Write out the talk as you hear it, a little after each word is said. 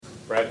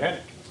Brad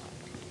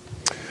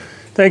Hennick.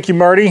 Thank you,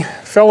 Marty.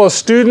 Fellow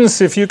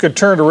students, if you could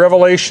turn to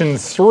Revelation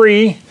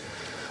 3.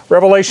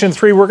 Revelation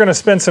 3, we're going to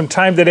spend some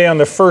time today on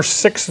the first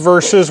 6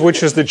 verses,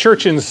 which is the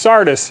church in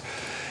Sardis.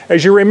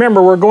 As you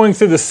remember, we're going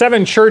through the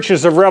 7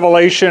 churches of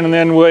Revelation, and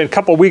then in a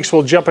couple of weeks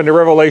we'll jump into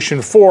Revelation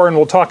 4, and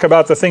we'll talk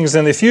about the things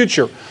in the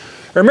future.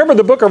 Remember,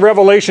 the book of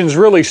Revelation is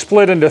really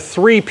split into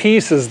 3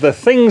 pieces. The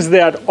things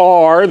that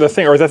are, the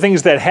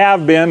things that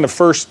have been, the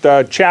first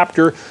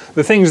chapter.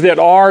 The things that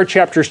are,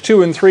 chapters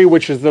 2 and 3,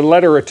 which is the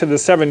letter to the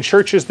 7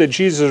 churches that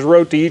Jesus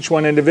wrote to each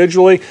one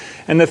individually.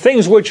 And the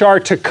things which are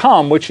to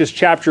come, which is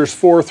chapters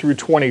 4 through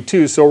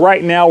 22. So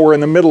right now we're in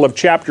the middle of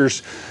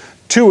chapters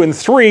 2 and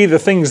 3, the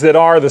things that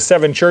are, the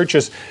 7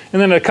 churches.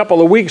 And then in a couple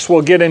of weeks,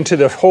 we'll get into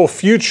the whole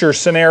future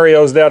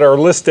scenarios that are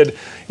listed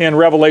in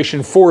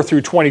Revelation 4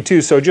 through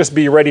 22. So just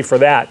be ready for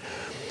that.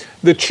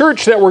 The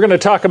church that we're going to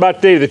talk about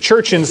today, the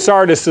church in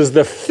Sardis, is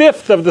the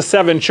 5th of the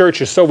 7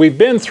 churches. So we've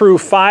been through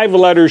 5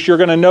 letters. You're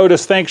going to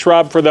notice, thanks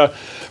Rob for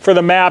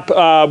the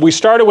map. We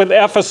started with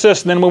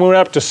Ephesus, and then we went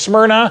up to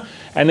Smyrna,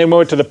 and then we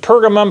went to the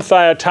Pergamum,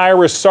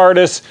 Thyatira,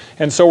 Sardis,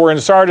 and so we're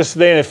in Sardis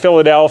today, and in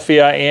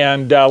Philadelphia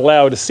and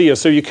Laodicea.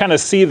 So you kind of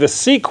see the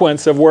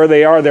sequence of where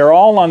they are. They're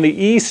all on the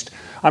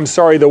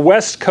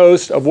west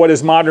coast of what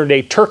is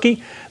modern-day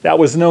Turkey. That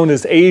was known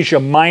as Asia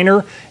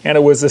Minor, and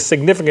it was a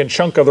significant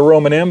chunk of the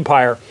Roman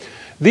Empire.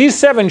 These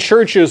 7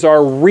 churches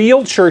are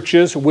real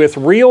churches with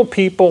real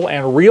people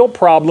and real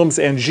problems,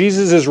 and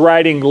Jesus is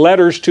writing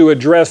letters to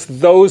address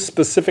those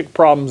specific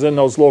problems in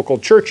those local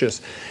churches.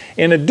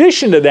 In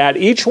addition to that,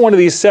 each one of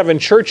these 7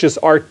 churches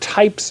are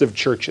types of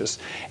churches,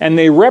 and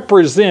they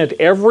represent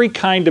every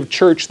kind of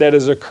church that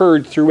has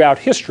occurred throughout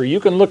history. You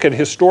can look at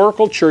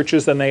historical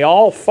churches, and they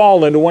all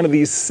fall into one of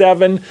these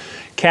 7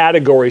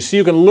 categories. So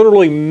you can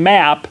literally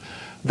map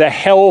the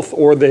health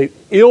or the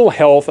ill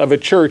health of a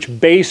church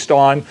based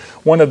on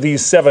one of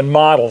these 7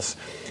 models.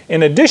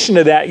 In addition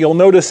to that, you'll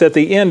notice at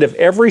the end of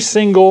every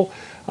single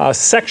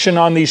section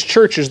on these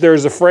churches,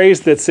 there's a phrase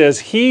that says,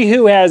 "He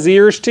who has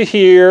ears to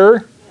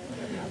hear,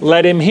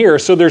 let him hear."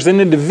 So there's an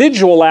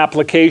individual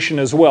application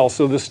as well.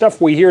 So the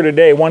stuff we hear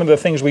today, one of the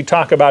things we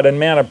talk about in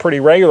Manna pretty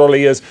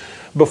regularly is,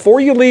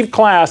 before you leave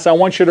class, I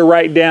want you to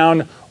write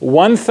down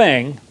one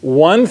thing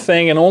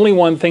and only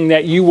one thing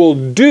that you will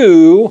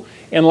do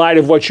in light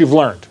of what you've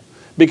learned.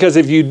 Because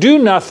if you do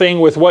nothing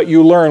with what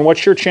you learn,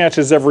 what's your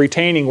chances of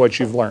retaining what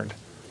you've learned?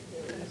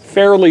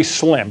 Fairly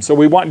slim. So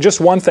we want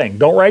just one thing.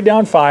 Don't write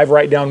down 5,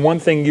 write down one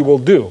thing you will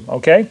do,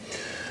 okay?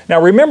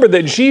 Now remember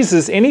that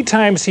Jesus,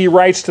 anytime he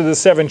writes to the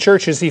 7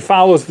 churches, he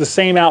follows the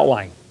same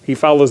outline. He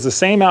follows the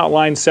same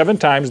outline 7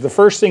 times. The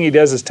first thing he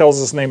does is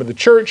tells us the name of the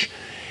church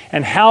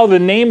and how the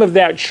name of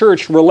that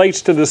church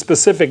relates to the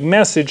specific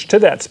message to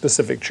that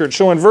specific church.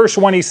 So in verse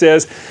 1 he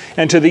says,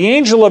 "And to the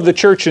angel of the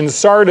church in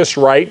Sardis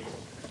write."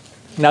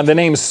 Now the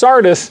name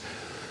Sardis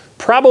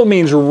probably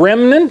means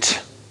remnant,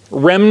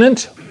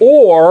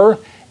 or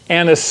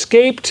an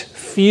escaped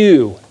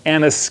few,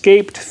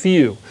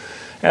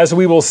 As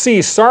we will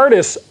see,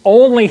 Sardis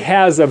only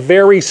has a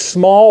very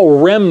small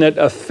remnant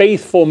of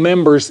faithful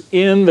members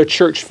in the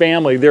church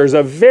family. There's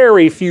a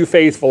very few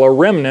faithful, a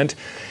remnant,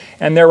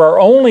 and there are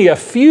only a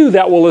few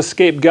that will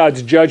escape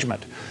God's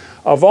judgment.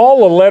 Of all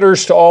the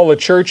letters to all the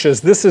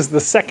churches, this is the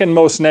second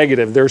most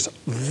negative. There's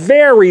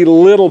very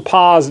little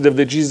positive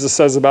that Jesus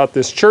says about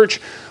this church.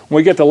 When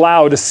we get to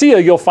Laodicea,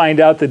 you'll find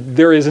out that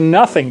there is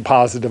nothing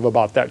positive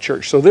about that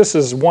church. So this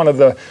is one of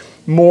the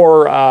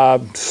more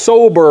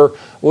sober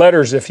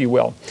letters, if you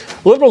will.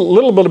 A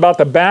little bit about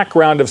the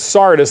background of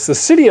Sardis. The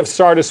city of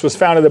Sardis was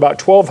founded about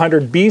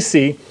 1200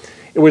 BC.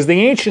 It was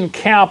the ancient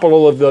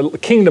capital of the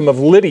kingdom of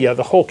Lydia.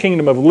 The whole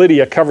kingdom of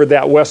Lydia covered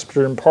that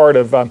western part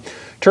of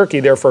Turkey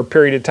there for a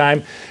period of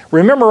time.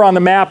 Remember on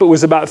the map, it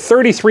was about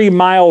 33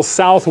 miles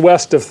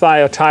southwest of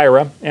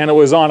Thyatira, and it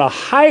was on a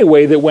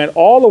highway that went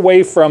all the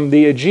way from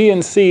the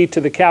Aegean Sea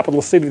to the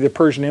capital city of the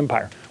Persian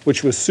Empire,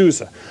 which was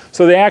Susa.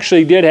 So they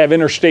actually did have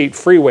interstate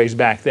freeways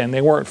back then.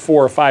 They weren't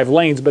 4 or 5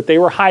 lanes, but they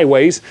were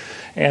highways,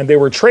 and they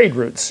were trade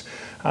routes.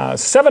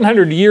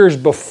 700 years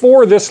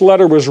before this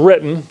letter was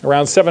written,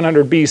 around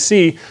 700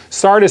 BC,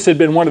 Sardis had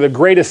been one of the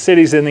greatest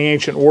cities in the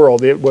ancient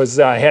world. It was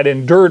had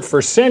endured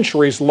for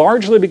centuries,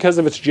 largely because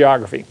of its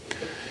geography.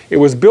 It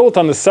was built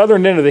on the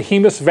southern end of the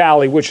Haemus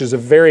Valley, which is a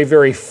very,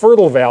 very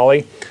fertile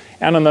valley.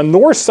 And on the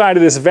north side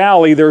of this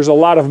valley, there's a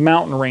lot of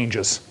mountain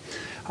ranges.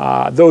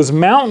 Those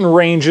mountain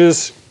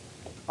ranges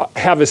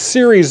have a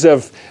series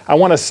of, I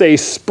want to say,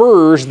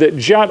 spurs that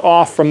jut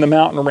off from the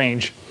mountain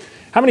range.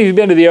 How many of you have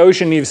been to the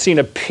ocean and you've seen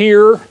a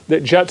pier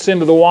that juts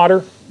into the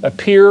water? A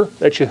pier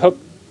that you hook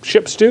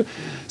ships to?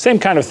 Same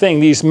kind of thing.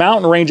 These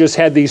mountain ranges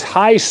had these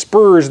high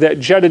spurs that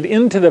jutted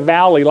into the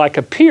valley like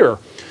a pier.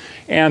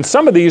 And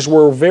some of these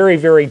were very,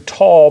 very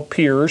tall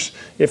piers,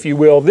 if you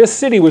will. This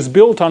city was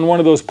built on one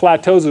of those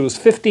plateaus that was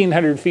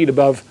 1,500 feet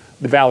above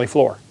the valley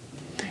floor.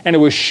 And it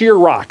was sheer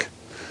rock.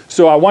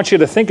 So I want you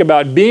to think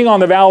about being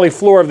on the valley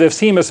floor of this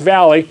Haemus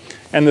Valley,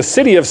 and the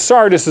city of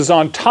Sardis is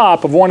on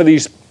top of one of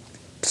these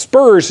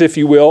spurs, if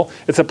you will.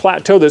 It's a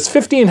plateau that's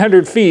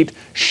 1,500 feet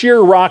sheer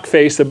rock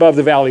face above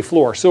the valley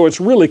floor. So it's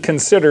really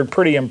considered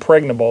pretty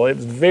impregnable.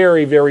 It's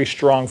very, very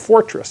strong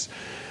fortress.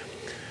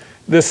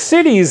 The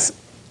city's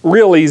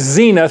really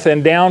zenith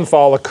and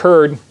downfall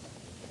occurred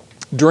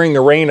during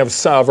the reign of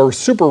a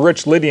super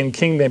rich Lydian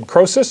king named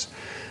Croesus.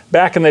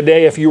 Back in the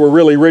day, if you were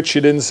really rich,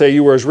 you didn't say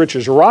you were as rich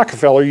as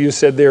Rockefeller, you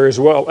said they're as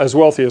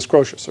wealthy as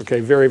Croesus. Okay,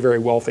 very, very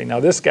wealthy. Now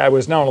this guy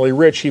was not only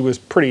rich, he was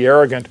pretty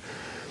arrogant.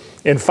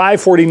 In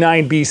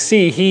 549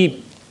 BC,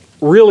 he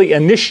really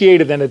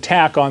initiated an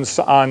attack on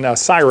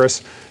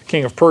Cyrus,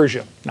 king of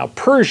Persia. Now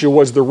Persia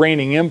was the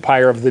reigning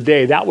empire of the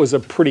day. That was a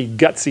pretty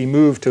gutsy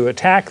move to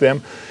attack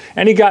them,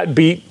 and he got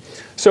beat.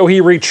 So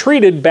he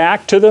retreated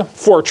back to the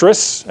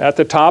fortress at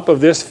the top of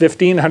this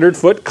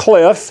 1,500-foot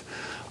cliff,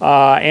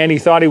 and he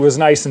thought he was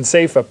nice and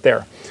safe up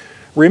there.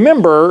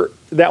 Remember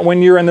that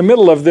when you're in the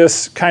middle of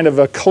this kind of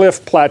a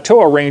cliff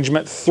plateau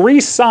arrangement, 3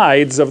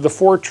 sides of the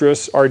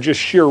fortress are just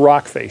sheer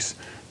rock face.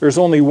 There's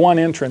only one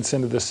entrance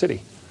into the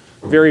city,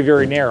 very,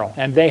 very narrow,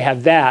 and they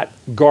had that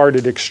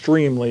guarded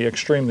extremely,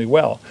 extremely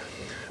well.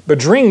 But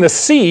during the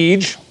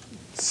siege,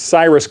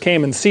 Cyrus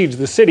came and sieged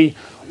the city.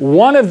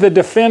 One of the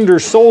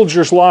defender's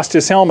soldiers lost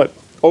his helmet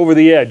over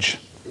the edge,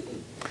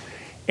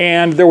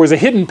 and there was a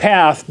hidden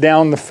path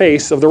down the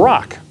face of the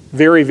rock.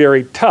 Very,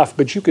 very tough,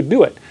 but you could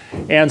do it.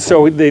 And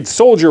so the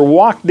soldier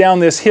walked down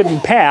this hidden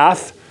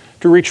path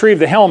to retrieve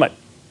the helmet.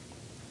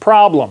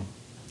 Problem: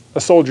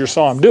 a soldier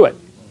saw him do it.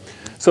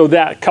 So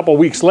that a couple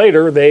weeks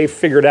later, they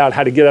figured out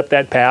how to get up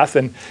that path,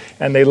 and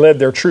they led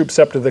their troops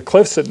up to the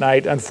cliffs at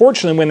night.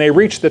 Unfortunately, when they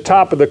reached the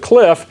top of the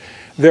cliff,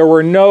 there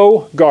were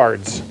no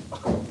guards.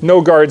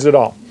 No guards at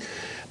all.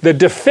 The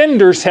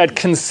defenders had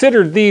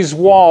considered these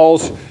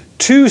walls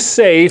too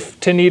safe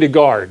to need a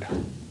guard.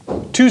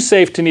 Too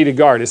safe to need a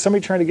guard. Is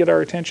somebody trying to get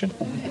our attention?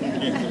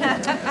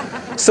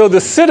 So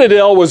the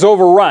citadel was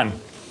overrun.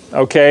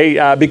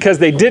 Okay, because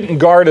they didn't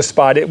guard a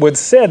spot. It was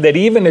said that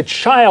even a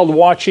child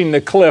watching the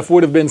cliff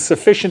would have been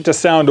sufficient to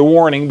sound a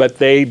warning, but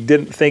they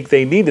didn't think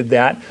they needed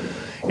that.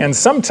 And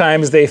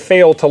sometimes they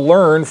fail to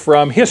learn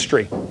from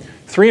history.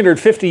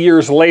 350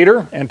 years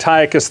later,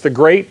 Antiochus the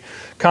Great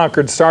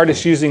conquered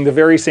Sardis using the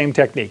very same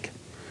technique.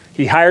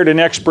 He hired an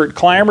expert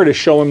climber to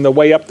show him the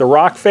way up the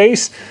rock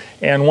face,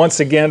 and once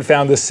again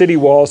found the city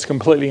walls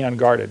completely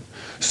unguarded.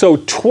 So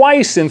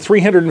twice in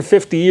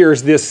 350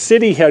 years, this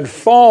city had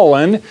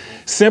fallen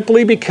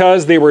simply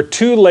because they were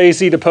too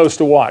lazy to post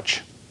a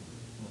watch,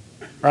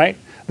 right?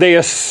 They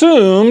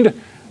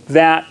assumed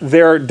that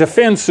their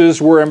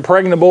defenses were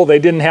impregnable. They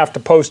didn't have to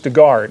post a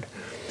guard.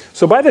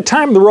 So by the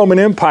time the Roman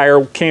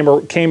Empire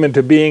came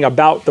into being,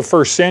 about the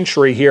 1st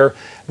century here,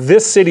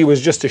 this city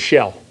was just a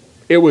shell.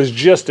 It was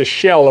just a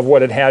shell of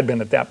what it had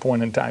been at that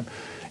point in time.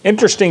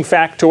 Interesting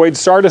factoid,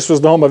 Sardis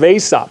was the home of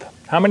Aesop.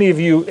 How many of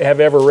you have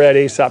ever read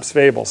Aesop's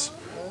Fables,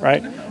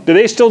 right? Do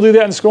they still do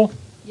that in school?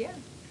 Yeah.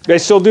 They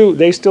still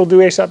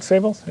do Aesop's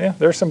Fables? Yeah,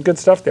 there's some good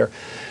stuff there.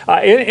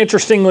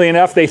 Interestingly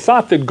enough, they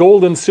thought that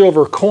gold and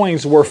silver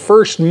coins were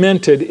first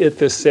minted at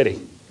this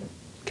city.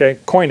 Okay,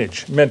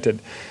 coinage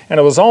minted. And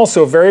it was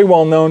also very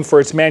well known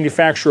for its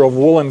manufacture of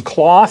woolen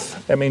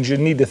cloth. That means you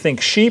need to think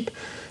sheep,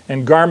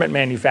 and garment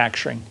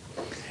manufacturing.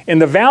 In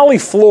the valley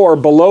floor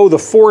below the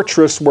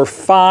fortress were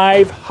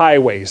 5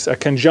 highways, a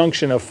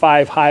conjunction of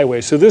 5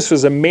 highways. So this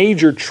was a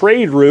major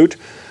trade route.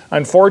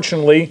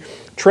 Unfortunately,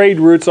 trade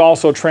routes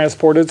also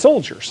transported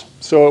soldiers.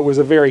 So it was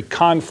a very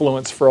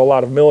confluence for a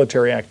lot of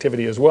military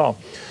activity as well.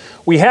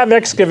 We have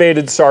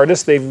excavated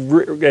Sardis.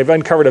 They've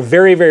uncovered a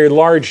very, very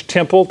large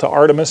temple to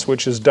Artemis,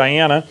 which is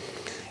Diana.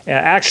 And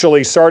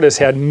actually, Sardis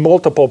had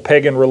multiple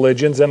pagan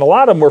religions, and a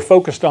lot of them were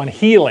focused on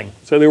healing.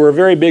 So they were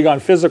very big on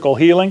physical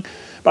healing.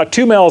 About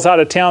 2 miles out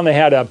of town, they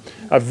had a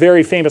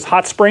very famous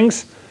hot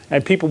springs,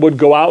 and people would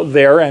go out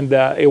there, and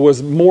it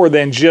was more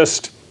than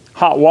just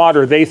hot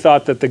water. They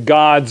thought that the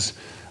gods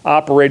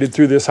operated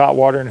through this hot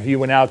water, and if you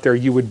went out there,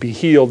 you would be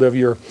healed of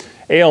your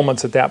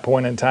ailments at that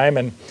point in time.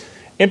 And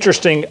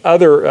interesting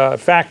other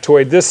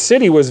factoid, this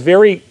city was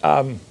very,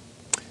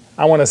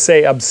 I want to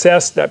say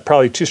obsessed, that's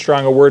probably too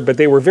strong a word, but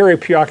they were very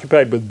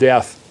preoccupied with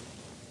death.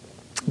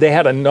 They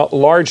had a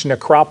large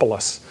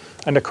necropolis.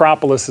 A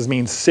necropolis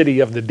means city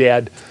of the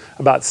dead,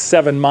 about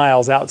 7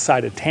 miles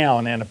outside of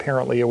town, and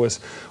apparently it was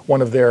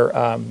one of their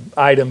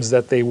items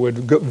that they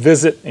would go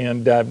visit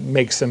and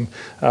make some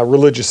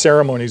religious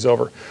ceremonies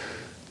over.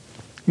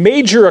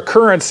 Major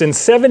occurrence in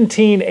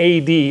 17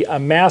 AD, a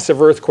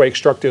massive earthquake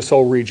struck this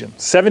whole region.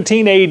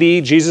 17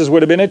 AD, Jesus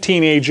would have been a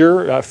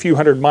teenager, a few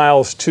hundred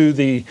miles to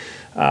the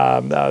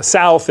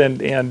south,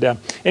 and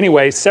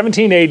anyway,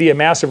 17 AD, a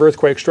massive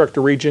earthquake struck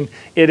the region.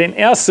 It in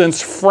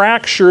essence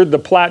fractured the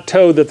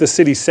plateau that the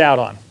city sat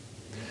on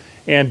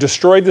and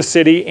destroyed the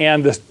city.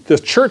 And the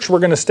church we're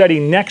going to study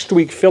next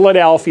week,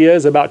 Philadelphia,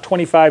 is about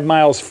 25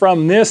 miles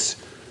from this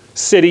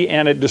city,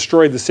 and it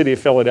destroyed the city of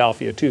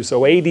Philadelphia too.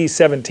 So AD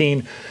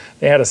 17,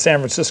 they had a San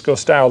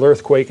Francisco-style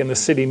earthquake, and the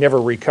city never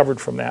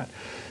recovered from that.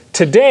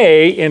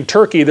 Today in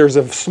Turkey, there's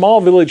a small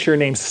village here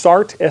named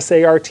Sarte,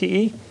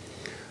 S-A-R-T-E.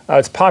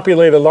 It's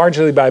populated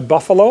largely by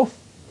buffalo.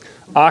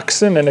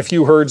 oxen and a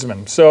few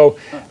herdsmen. So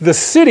the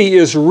city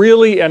is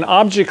really an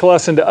object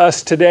lesson to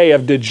us today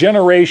of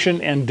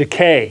degeneration and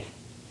decay.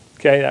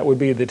 Okay, that would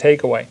be the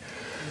takeaway.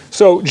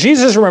 So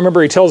Jesus,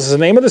 remember, he tells us the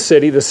name of the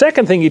city. The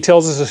second thing he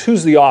tells us is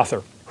who's the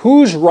author.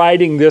 Who's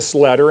writing this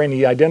letter, and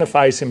he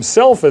identifies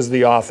himself as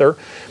the author.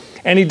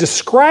 And he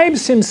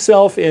describes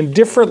himself in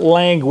different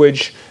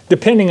language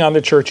depending on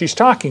the church he's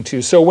talking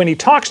to. So when he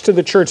talks to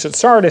the church at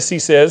Sardis, he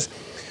says,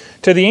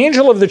 "To the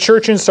angel of the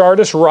church in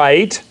Sardis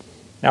write,"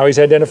 now he's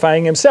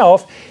identifying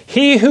himself,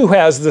 "He who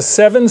has the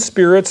 7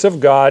 spirits of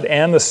God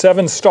and the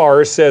 7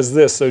 stars says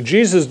this." So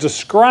Jesus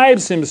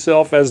describes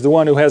himself as the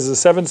one who has the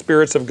 7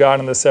 spirits of God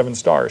and the 7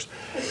 stars.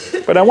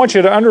 But I want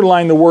you to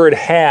underline the word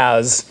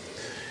has.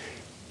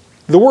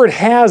 The word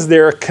has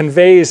there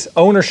conveys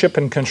ownership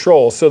and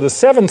control. So the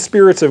 7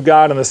 spirits of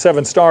God and the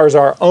 7 stars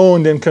are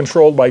owned and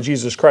controlled by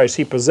Jesus Christ.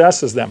 He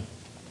possesses them.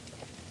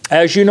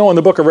 As you know, in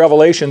the book of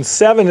Revelation,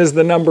 7 is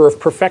the number of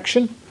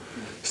perfection.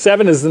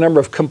 7 is the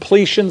number of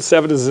completion.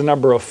 7 is the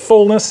number of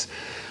fullness.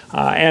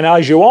 And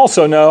as you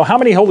also know, how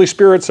many Holy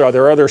Spirits are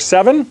there? Are there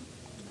 7?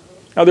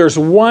 Now, there's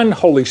one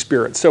Holy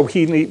Spirit. So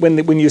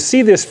when you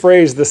see this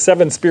phrase, the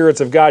 7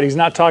 spirits of God, he's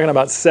not talking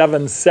about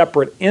 7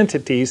 separate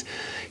entities.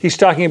 He's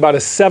talking about a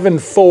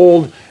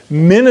 7-fold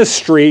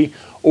ministry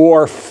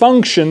or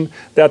function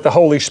that the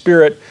Holy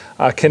Spirit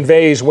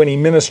conveys when he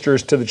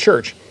ministers to the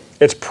church.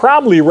 It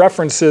probably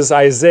references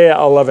Isaiah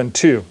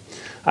 11:2.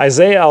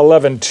 Isaiah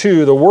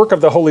 11:2, the work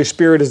of the Holy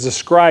Spirit is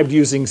described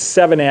using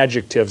 7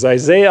 adjectives.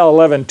 Isaiah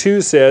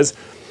 11:2 says,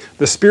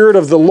 "The Spirit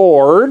of the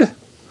Lord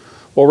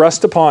will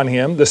rest upon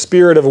him, the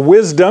Spirit of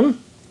wisdom,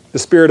 the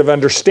Spirit of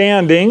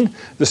understanding,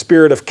 the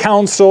Spirit of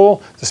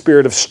counsel, the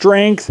Spirit of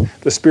strength,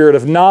 the Spirit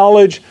of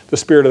knowledge, the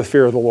Spirit of the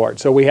fear of the Lord."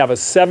 So we have a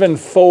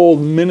 7-fold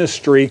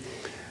ministry,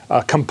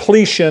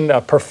 completion,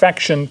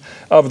 perfection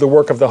of the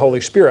work of the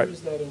Holy Spirit. Is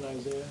that in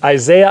Isaiah?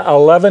 Isaiah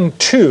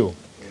 11:2.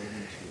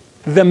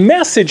 The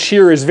message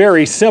here is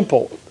very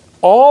simple.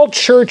 All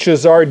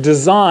churches are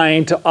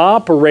designed to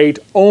operate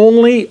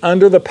only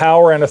under the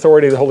power and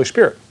authority of the Holy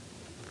Spirit.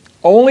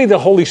 Only the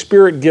Holy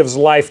Spirit gives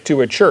life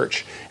to a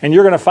church. And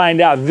you're going to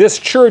find out this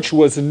church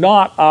was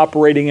not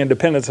operating in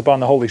dependence upon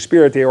the Holy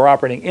Spirit. They were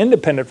operating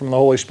independent from the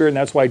Holy Spirit, and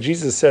that's why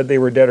Jesus said they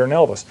were dead or in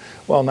Elvis.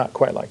 Well, not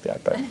quite like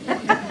that, but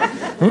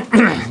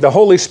the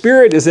Holy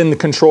Spirit is in the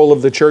control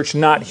of the church,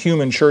 not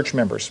human church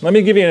members. Let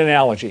me give you an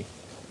analogy.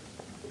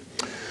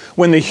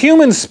 When the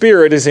human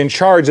spirit is in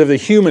charge of the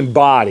human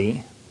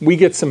body, we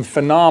get some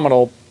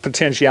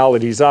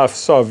potentialities. I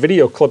saw a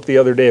video clip the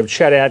other day of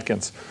Chet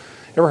Atkins.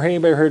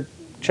 Anybody heard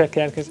Chet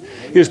Atkins?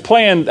 He was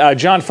playing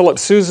John Philip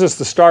Sousa's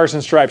The Stars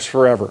and Stripes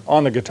Forever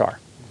on the guitar.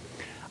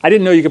 I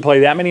didn't know you could play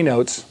that many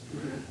notes,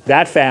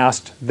 that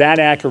fast, that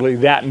accurately,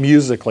 that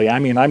musically. I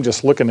mean, I'm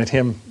just looking at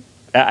him.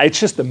 It's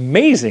just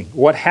amazing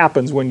what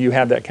happens when you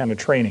have that kind of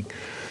training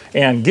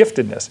and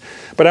giftedness.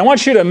 But I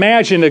want you to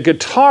imagine a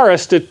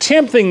guitarist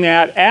attempting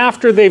that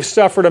after they've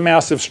suffered a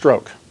massive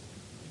stroke.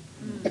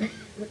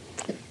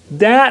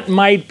 That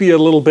might be a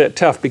little bit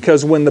tough,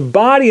 because when the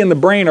body and the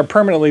brain are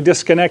permanently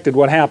disconnected,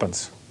 what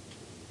happens?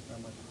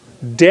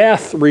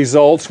 Death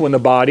results when the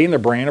body and the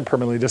brain are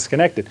permanently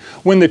disconnected.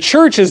 When the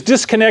church is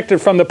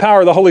disconnected from the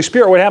power of the Holy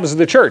Spirit, what happens to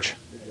the church?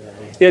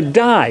 It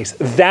dies.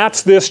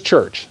 That's this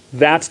church.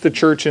 That's the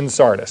church in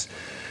Sardis.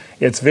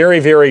 It's very,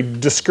 very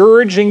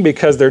discouraging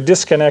because they're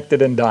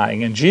disconnected and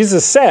dying. And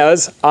Jesus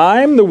says,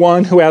 I'm the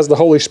one who has the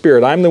Holy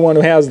Spirit. I'm the one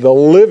who has the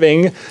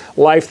living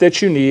life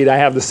that you need. I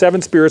have the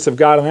 7 spirits of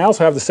God, and I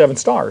also have the 7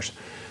 stars.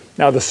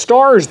 Now, the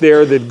stars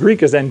there, the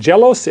Greek is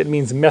angelos. It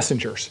means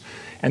messengers.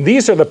 And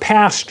these are the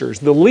pastors,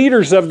 the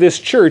leaders of this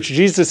church.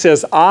 Jesus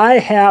says, I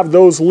have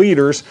those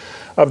leaders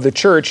of the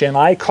church, and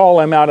I call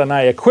them out and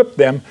I equip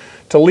them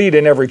to lead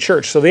in every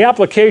church. So the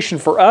application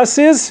for us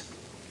is,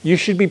 you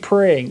should be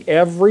praying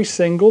every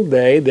single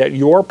day that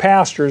your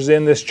pastors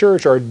in this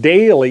church are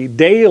daily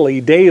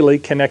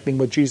connecting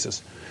with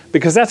Jesus,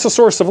 because that's the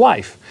source of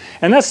life.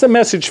 And that's the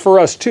message for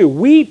us too.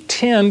 We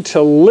tend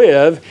to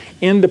live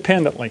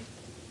independently.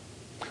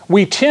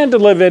 We tend to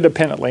live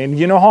independently. And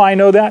you know how I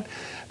know that?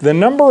 The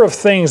number of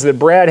things that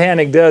Brad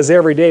Hannig does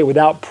every day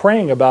without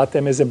praying about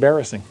them is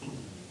embarrassing.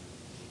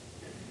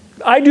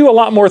 I do a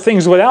lot more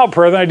things without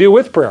prayer than I do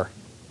with prayer,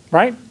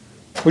 right?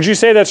 Would you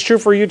say that's true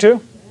for you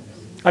too?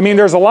 I mean,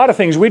 there's a lot of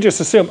things we just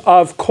assume,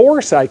 of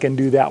course I can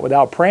do that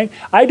without praying.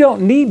 I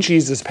don't need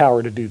Jesus'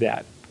 power to do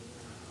that.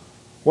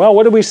 Well,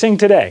 what did we sing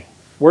today?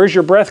 Where's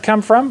your breath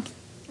come from?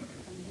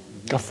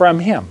 From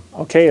Him.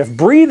 Okay, if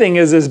breathing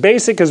is as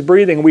basic as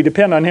breathing, we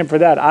depend on Him for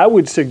that. I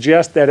would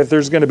suggest that if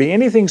there's going to be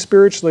anything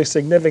spiritually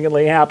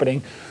significantly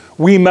happening,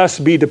 we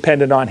must be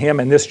dependent on Him,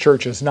 and this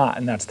church is not,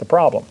 and that's the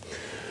problem.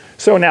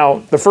 So now,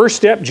 the first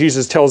step,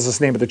 Jesus tells us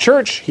the name of the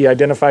church. He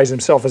identifies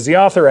Himself as the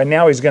author, and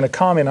now He's going to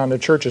comment on the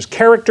church's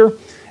character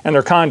and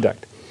their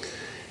conduct.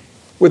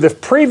 With the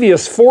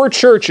previous 4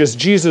 churches,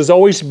 Jesus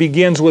always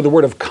begins with a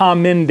word of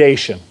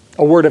commendation,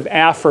 a word of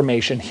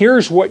affirmation.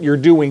 Here's what you're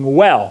doing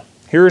well.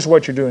 Here's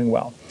what you're doing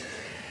well.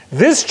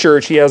 This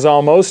church, he has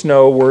almost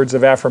no words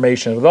of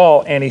affirmation at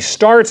all, and he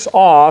starts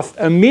off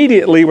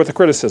immediately with a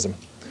criticism.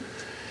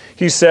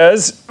 He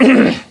says,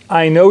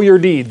 I know your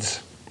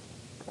deeds.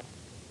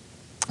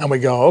 And we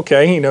go,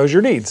 okay, he knows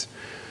your deeds.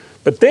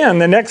 But then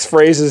the next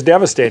phrase is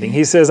devastating.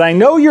 He says, I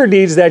know your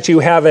deeds, that you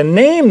have a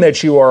name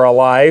that you are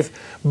alive,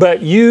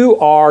 but you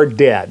are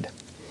dead.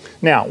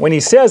 Now, when he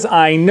says,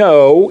 I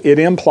know, it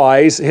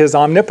implies his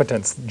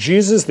omnipotence.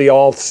 Jesus, the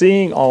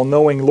all-seeing,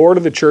 all-knowing Lord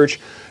of the church,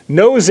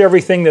 knows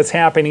everything that's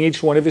happening in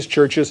each one of his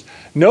churches,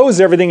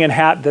 knows everything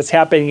that's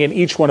happening in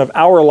each one of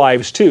our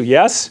lives too,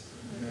 yes?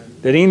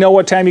 Did he know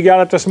what time you got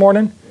up this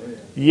morning?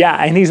 Yeah,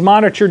 and he's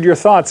monitored your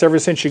thoughts ever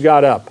since you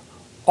got up.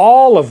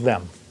 All of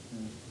them.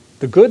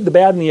 The good, the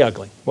bad, and the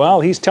ugly.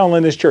 Well, he's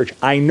telling his church,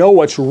 I know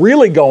what's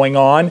really going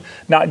on,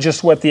 not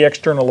just what the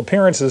external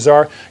appearances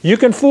are. You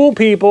can fool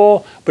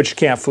people, but you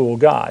can't fool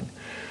God.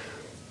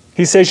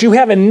 He says, you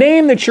have a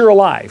name that you're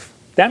alive.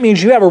 That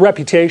means you have a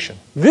reputation.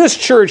 This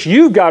church,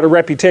 you've got a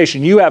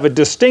reputation. You have a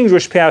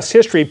distinguished past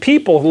history.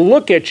 People who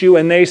look at you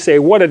and they say,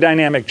 what a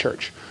dynamic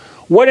church.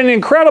 What an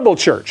incredible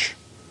church.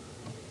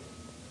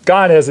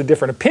 God has a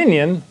different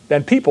opinion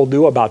than people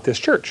do about this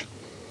church.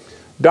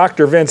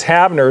 Dr. Vince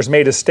Havner has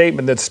made a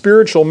statement that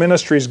spiritual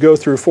ministries go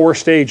through 4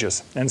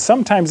 stages. And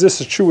sometimes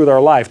this is true with our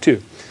life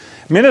too.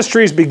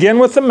 Ministries begin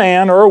with a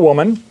man or a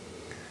woman.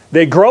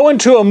 They grow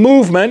into a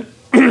movement.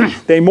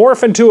 They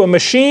morph into a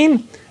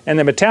machine. And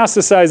they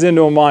metastasize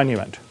into a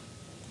monument.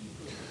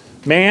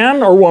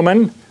 Man or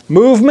woman,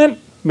 movement,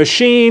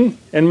 machine,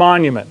 and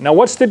monument. Now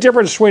what's the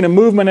difference between a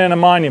movement and a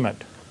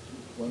monument?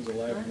 One's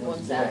alive,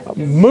 one's dead. A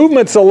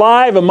movement's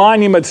alive, a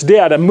monument's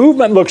dead. A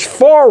movement looks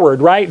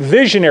forward, right?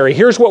 Visionary.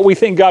 Here's what we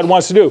think God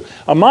wants to do.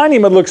 A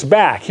monument looks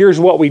back.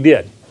 Here's what we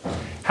did.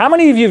 How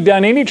many of you have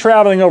done any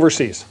traveling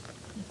overseas?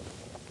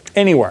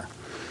 Anywhere.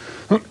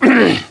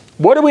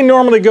 What do we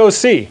normally go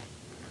see?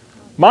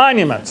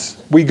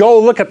 Monuments. We go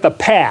look at the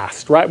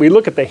past, right? We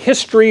look at the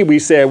history. We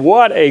say,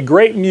 what a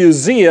great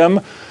museum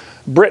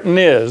Britain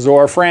is,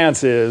 or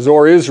France is,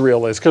 or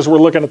Israel is, because we're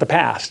looking at the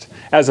past,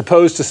 as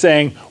opposed to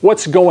saying,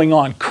 what's going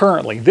on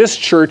currently? This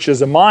church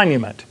is a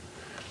monument.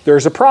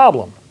 There's a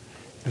problem.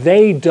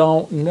 They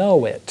don't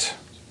know it.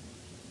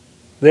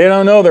 They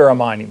don't know they're a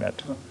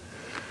monument.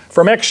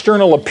 From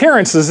external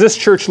appearances, this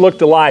church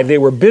looked alive. They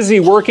were busy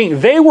working.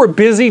 They were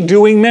busy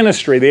doing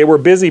ministry. They were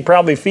busy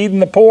probably feeding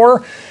the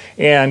poor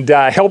and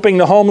helping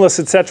the homeless,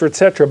 etc.,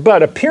 etc.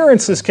 But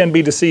appearances can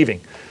be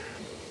deceiving.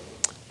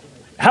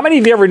 How many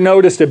of you ever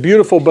noticed a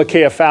beautiful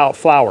bouquet of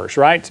flowers,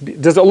 right?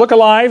 Does it look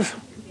alive?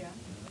 Yeah.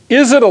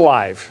 Is it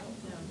alive?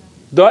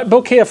 No. That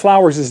bouquet of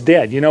flowers is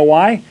dead. You know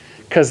why?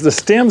 Because the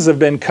stems have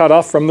been cut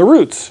off from the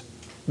roots.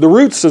 The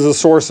roots is the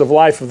source of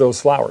life of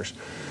those flowers.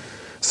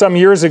 Some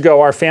years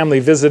ago, our family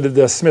visited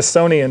the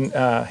Smithsonian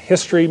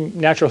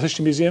Natural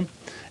History Museum,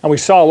 and we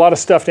saw a lot of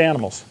stuffed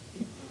animals.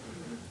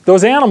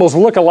 Those animals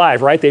look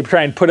alive, right? They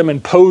try and put them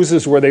in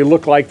poses where they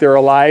look like they're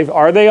alive.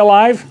 Are they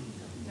alive?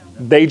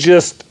 They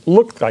just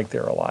look like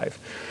they're alive.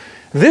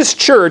 This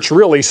church,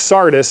 really,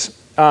 Sardis,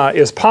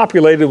 is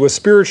populated with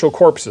spiritual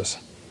corpses.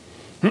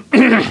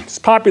 It's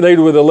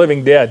populated with the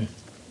living dead.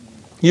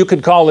 You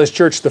could call this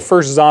church the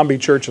first zombie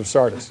church of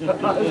Sardis.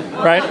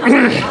 Right?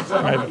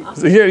 Right.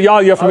 So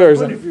you're familiar with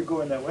them. If you're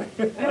going that way.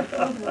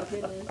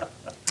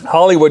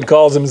 Hollywood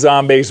calls them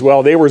zombies.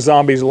 Well, they were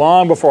zombies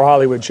long before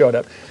Hollywood showed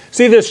up.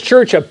 See, this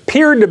church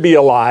appeared to be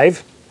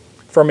alive.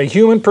 From a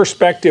human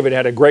perspective, it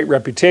had a great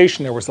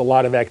reputation. There was a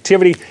lot of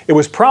activity. It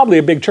was probably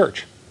a big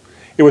church.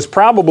 It was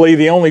probably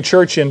the only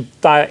church in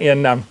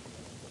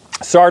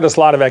Sardis, a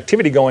lot of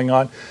activity going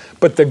on.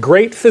 But the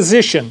great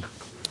physician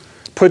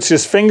puts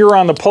his finger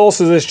on the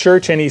pulse of this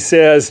church and he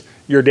says,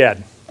 you're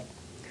dead.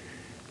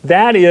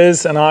 That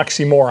is an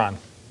oxymoron.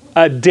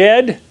 A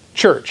dead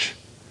church.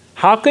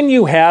 How can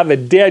you have a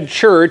dead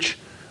church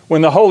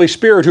when the Holy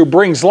Spirit who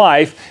brings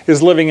life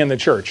is living in the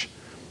church?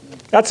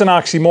 That's an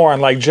oxymoron,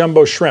 like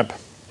jumbo shrimp.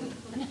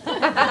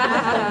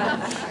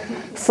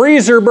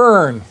 Freeze or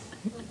burn.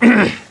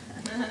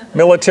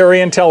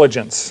 Military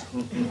intelligence.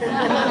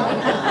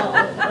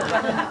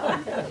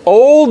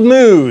 Old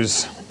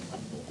news.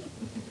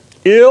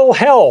 Ill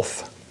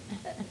health.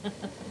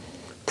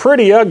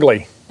 Pretty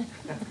ugly.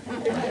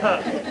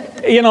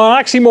 You know,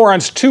 an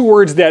oxymoron's 2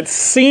 words that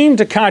seem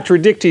to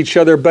contradict each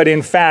other, but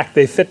in fact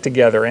they fit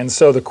together. And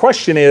so the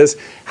question is,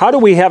 how do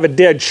we have a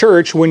dead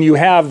church when you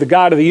have the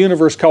God of the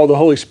universe called the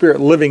Holy Spirit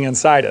living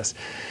inside us?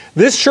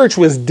 This church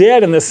was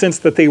dead in the sense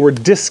that they were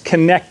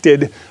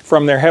disconnected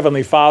from their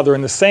Heavenly Father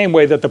in the same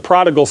way that the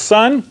prodigal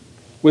son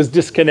was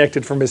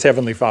disconnected from his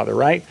Heavenly Father,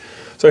 right?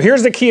 So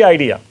here's the key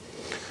idea.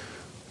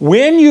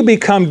 When you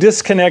become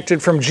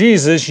disconnected from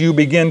Jesus, you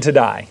begin to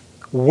die.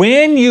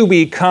 When you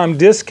become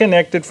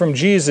disconnected from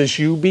Jesus,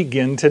 you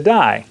begin to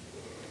die.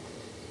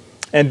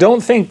 And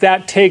don't think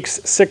that takes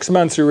 6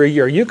 months or a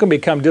year. You can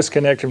become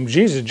disconnected from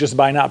Jesus just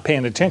by not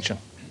paying attention,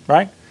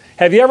 right?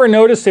 Have you ever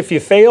noticed if you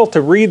fail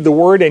to read the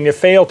Word and you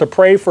fail to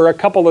pray for a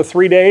couple of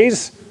 3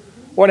 days,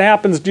 what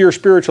happens to your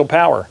spiritual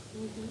power?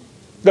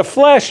 The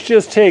flesh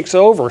just takes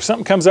over.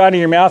 Something comes out of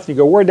your mouth and you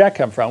go, where'd that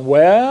come from?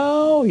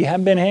 Well, you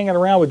haven't been hanging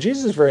around with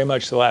Jesus very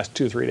much the last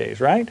 2-3 days,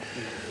 right?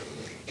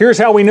 Here's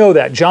how we know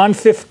that. John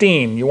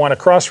 15. You want to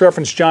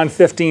cross-reference John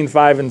 15,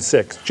 5 and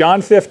 6.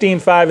 John 15,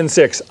 5 and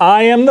 6.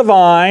 I am the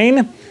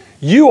vine,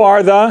 you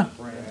are the...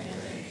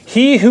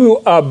 He who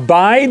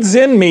abides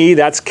in me,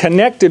 that's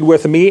connected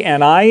with me,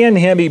 and I in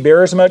him, he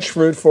bears much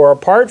fruit, for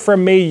apart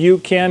from me you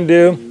can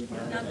do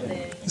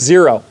nothing.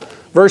 0.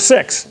 Verse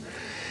 6.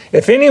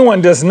 If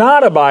anyone does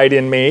not abide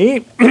in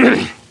me,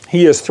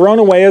 he is thrown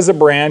away as a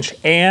branch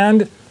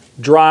and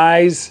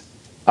dries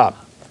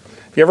up.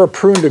 If you ever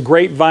pruned a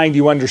grapevine,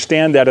 you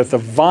understand that if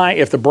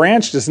the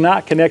branch is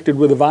not connected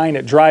with the vine,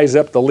 it dries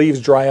up, the leaves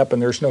dry up, and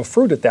there's no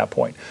fruit at that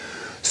point.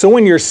 So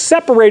when you're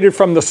separated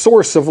from the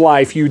source of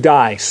life, you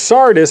die.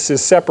 Sardis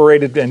is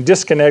separated and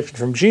disconnected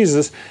from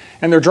Jesus,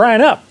 and they're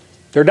drying up.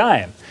 They're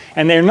dying.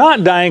 And they're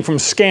not dying from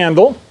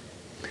scandal.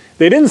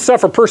 They didn't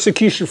suffer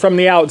persecution from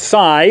the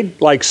outside,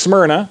 like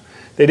Smyrna.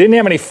 They didn't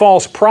have any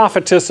false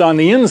prophetess on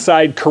the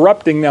inside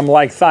corrupting them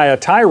like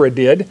Thyatira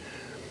did.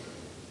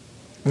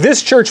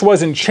 This church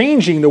wasn't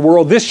changing the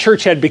world. This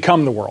church had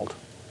become the world.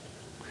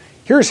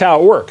 Here's how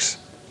it works.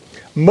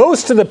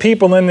 Most of the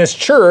people in this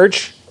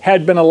church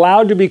had been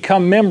allowed to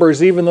become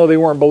members even though they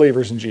weren't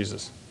believers in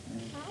Jesus.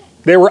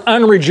 They were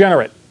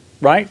unregenerate,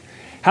 right?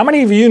 How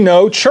many of you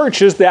know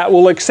churches that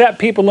will accept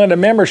people into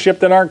membership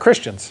that aren't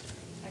Christians?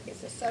 Like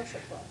it's a social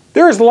club.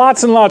 There's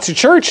lots and lots of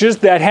churches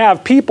that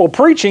have people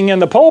preaching in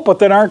the pulpit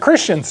that aren't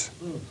Christians.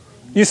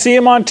 You see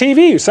them on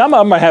TV. Some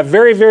of them have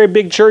very, very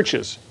big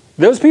churches.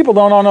 Those people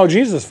don't all know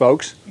Jesus,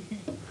 folks.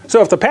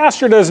 So if the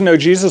pastor doesn't know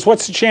Jesus,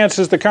 what's the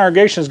chances the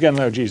congregation is going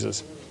to know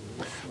Jesus?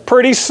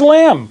 Pretty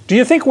slim. Do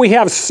you think we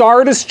have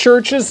Sardis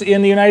churches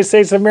in the United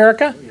States of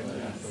America?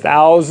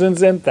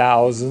 Thousands and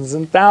thousands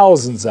and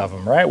thousands of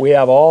them, right? We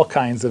have all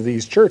kinds of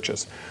these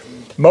churches.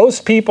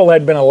 Most people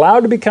had been allowed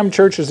to become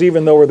churches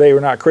even though they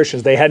were not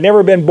Christians. They had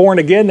never been born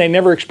again. They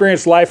never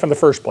experienced life in the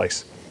first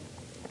place.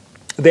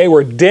 They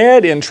were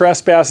dead in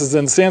trespasses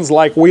and sins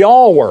like we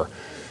all were.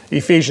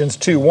 Ephesians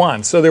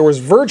 2:1. So there was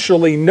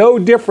virtually no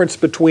difference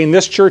between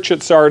this church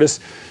at Sardis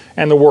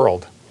and the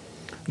world.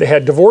 They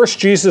had divorced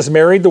Jesus,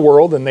 married the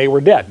world, and they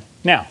were dead.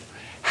 Now,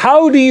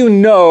 how do you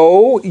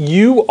know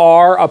you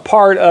are a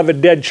part of a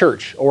dead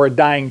church or a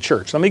dying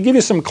church? Let me give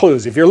you some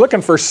clues. If you're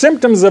looking for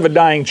symptoms of a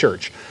dying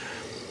church,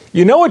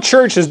 you know a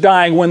church is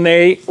dying when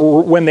they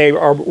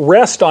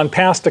rest on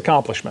past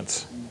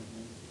accomplishments.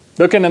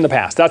 Looking in the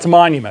past. That's a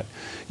monument.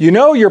 You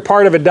know you're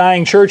part of a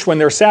dying church when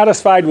they're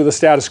satisfied with the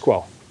status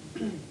quo.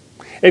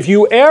 If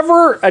you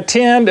ever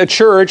attend a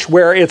church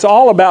where it's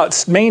all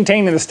about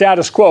maintaining the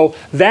status quo,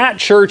 that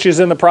church is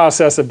in the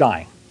process of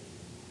dying,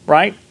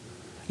 right?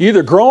 You're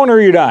either growing or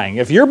you're dying.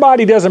 If your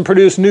body doesn't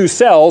produce new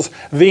cells,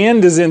 the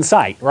end is in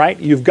sight, right?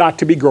 You've got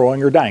to be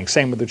growing or dying.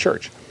 Same with the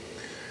church.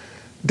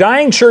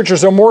 Dying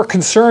churches are more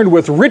concerned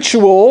with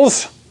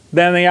rituals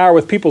than they are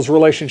with people's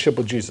relationship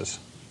with Jesus,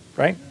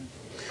 right?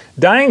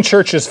 Dying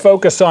churches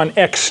focus on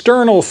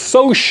external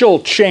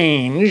social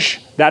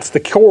change. That's the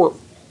core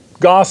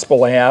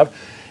gospel I have.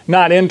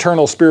 Not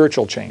internal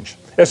spiritual change.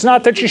 It's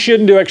not that you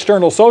shouldn't do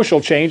external social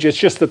change, it's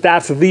just that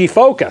that's the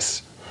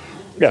focus.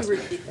 Yes.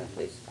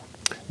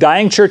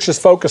 Dying churches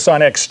focus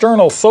on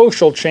external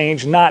social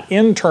change, not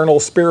internal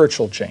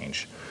spiritual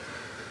change.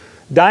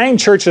 Dying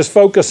churches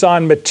focus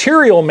on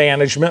material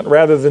management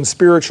rather than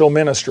spiritual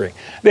ministry.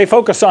 They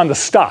focus on the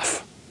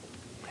stuff.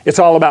 It's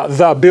all about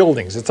the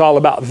buildings. It's all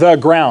about the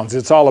grounds.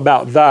 It's all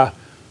about the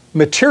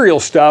material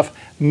stuff,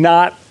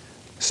 not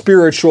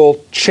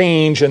spiritual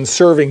change and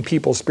serving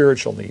people's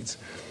spiritual needs.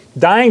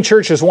 Dying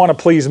churches want to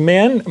please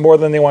men more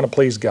than they want to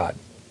please God.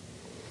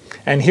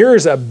 And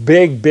here's a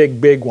big, big,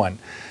 big one.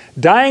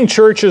 Dying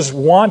churches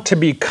want to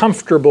be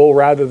comfortable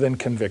rather than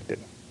convicted.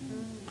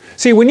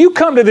 See, when you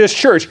come to this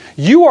church,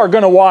 you are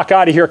going to walk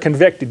out of here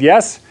convicted,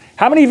 yes?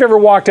 How many of you have ever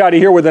walked out of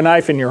here with a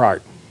knife in your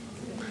heart?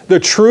 The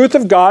truth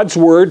of God's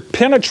Word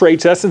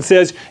penetrates us and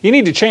says, you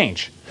need to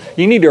change.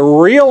 You need to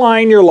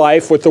realign your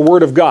life with the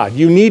Word of God.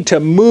 You need to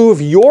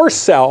move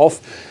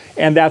yourself,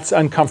 and that's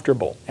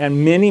uncomfortable.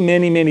 And many,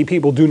 many, many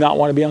people do not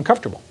want to be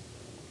uncomfortable.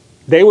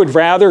 They would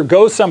rather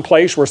go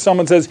someplace where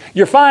someone says,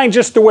 you're fine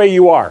just the way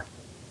you are.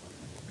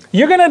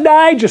 You're going to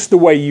die just the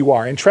way you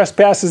are in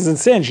trespasses and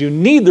sins. You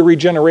need the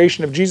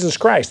regeneration of Jesus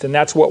Christ, and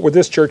that's what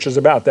this church is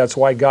about. That's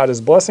why God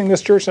is blessing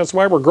this church. That's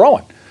why we're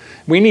growing.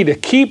 We need to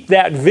keep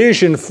that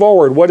vision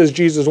forward. What does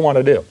Jesus want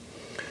to do?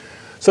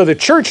 So the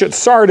church at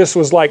Sardis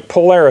was like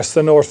Polaris,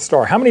 the North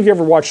Star. How many of you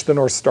ever watched the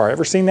North Star?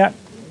 Ever seen that?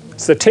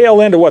 It's the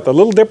tail end of what, the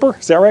Little Dipper?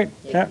 Is that right?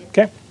 Yeah.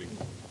 Okay.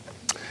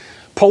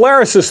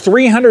 Polaris is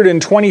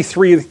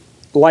 323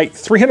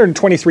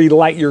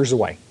 light years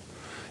away.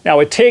 Now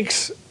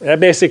that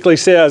basically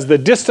says the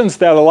distance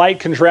that a light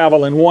can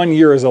travel in 1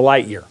 year is a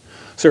light year.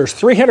 So there's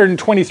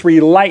 323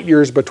 light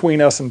years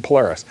between us and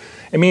Polaris.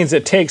 It means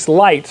it takes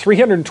light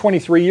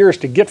 323 years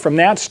to get from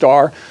that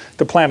star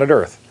to planet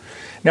Earth.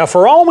 Now,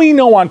 for all we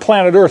know on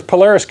planet Earth,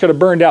 Polaris could have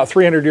burned out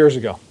 300 years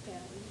ago.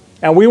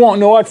 And we won't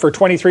know it for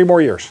 23 more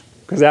years.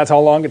 because that's how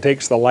long it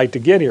takes the light to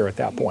get here at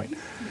that point.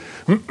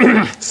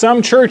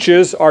 Some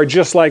churches are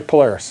just like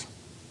Polaris.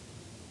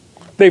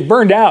 They've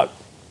burned out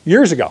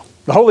years ago.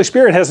 The Holy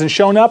Spirit hasn't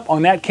shown up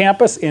on that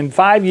campus in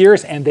 5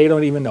 years, and they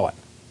don't even know it,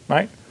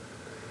 right?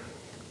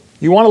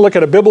 You want to look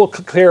at a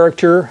biblical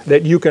character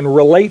that you can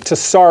relate to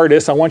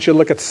Sardis. I want you to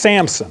look at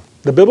Samson,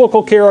 the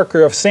biblical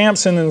character of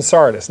Samson and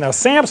Sardis. Now,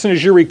 Samson,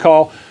 as you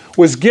recall,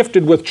 was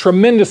gifted with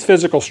tremendous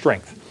physical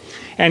strength.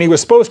 And he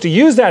was supposed to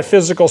use that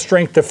physical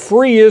strength to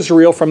free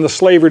Israel from the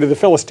slavery to the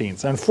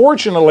Philistines.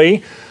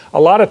 Unfortunately,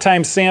 a lot of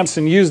times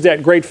Samson used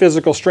that great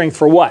physical strength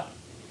for what?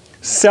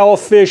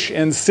 Selfish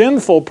and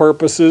sinful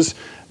purposes,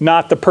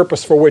 not the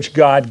purpose for which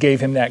God gave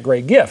him that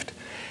great gift.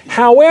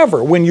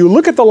 However, when you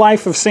look at the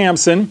life of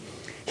Samson,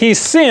 he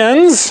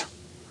sins,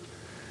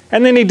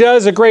 and then he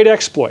does a great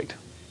exploit.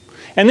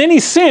 And then he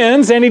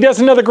sins, and he does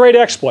another great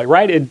exploit,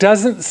 right? It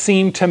doesn't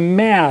seem to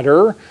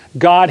matter.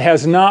 God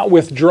has not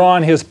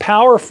withdrawn his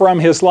power from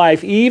his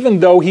life, even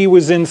though he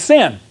was in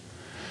sin.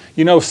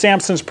 You know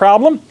Samson's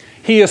problem?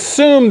 He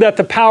assumed that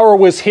the power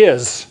was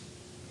his.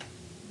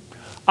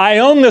 I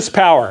own this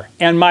power,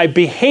 and my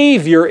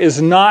behavior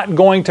is not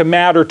going to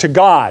matter to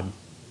God.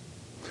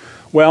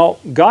 Well,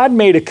 God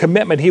made a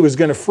commitment he was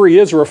going to free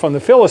Israel from the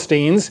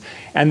Philistines,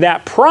 and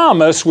that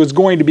promise was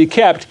going to be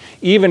kept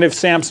even if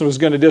Samson was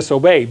going to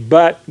disobey.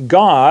 But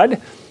God,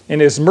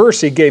 in his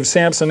mercy, gave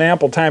Samson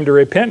ample time to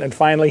repent, and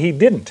finally he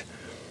didn't.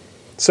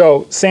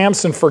 So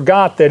Samson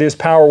forgot that his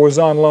power was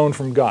on loan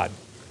from God.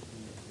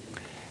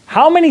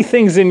 How many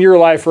things in your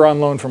life are on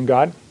loan from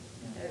God?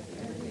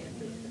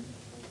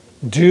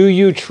 Do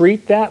you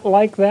treat that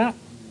like that?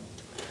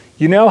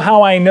 You know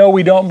how I know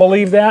we don't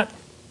believe that?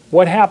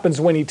 What happens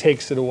when he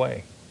takes it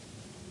away?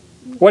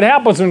 What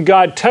happens when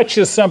God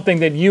touches something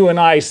that you and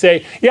I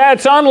say, yeah,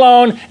 it's on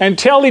loan,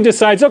 until he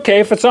decides, okay,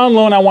 if it's on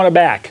loan, I want it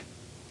back.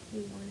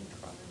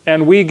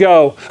 And we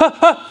go,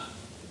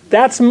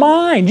 that's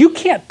mine. You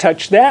can't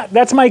touch that.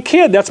 That's my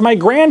kid. That's my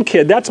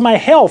grandkid. That's my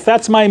health.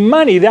 That's my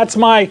money. That's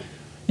my...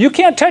 You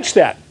can't touch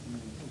that.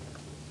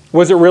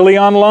 Was it really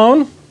on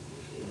loan?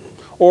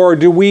 Or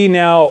do we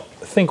now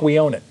think we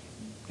own it?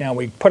 Now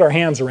we put our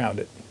hands around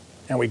it.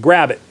 And we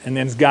grab it, and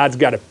then God's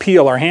got to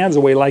peel our hands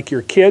away like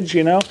your kids,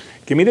 you know.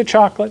 Give me the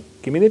chocolate,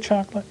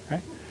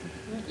 right?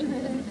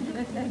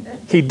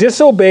 He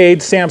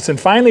disobeyed, Samson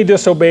finally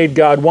disobeyed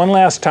God one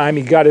last time.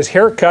 He got his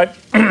hair cut,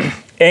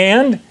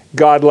 and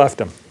God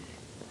left him.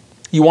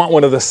 You want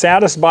one of the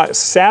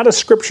saddest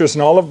scriptures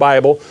in all of the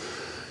Bible,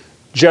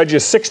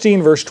 Judges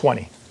 16, verse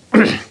 20.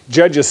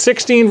 Judges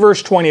 16,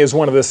 verse 20 is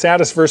one of the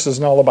saddest verses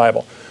in all the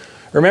Bible.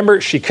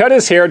 Remember, she cut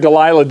his hair,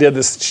 Delilah did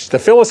this. The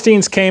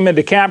Philistines came in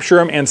to capture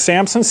him, and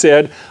Samson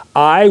said,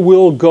 I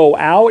will go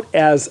out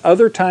as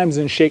other times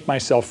and shake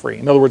myself free.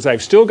 In other words,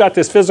 I've still got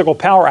this physical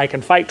power. I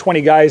can fight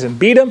 20 guys and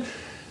beat them.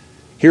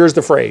 Here's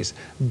the phrase.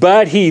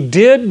 But he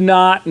did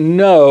not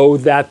know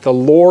that the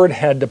Lord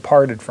had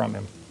departed from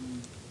him.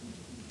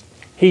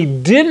 He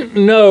didn't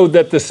know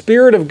that the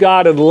Spirit of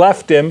God had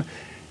left him.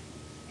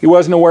 He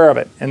wasn't aware of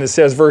it. And it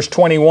says, verse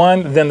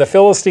 21, then the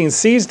Philistines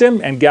seized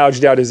him and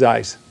gouged out his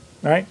eyes.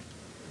 All right?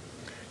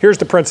 Here's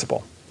the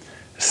principle.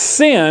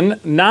 Sin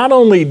not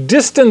only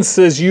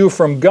distances you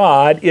from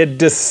God, it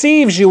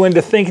deceives you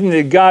into thinking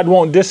that God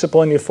won't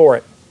discipline you for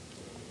it.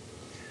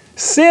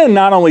 Sin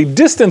not only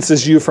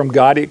distances you from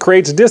God, it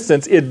creates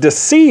distance, it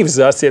deceives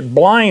us, it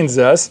blinds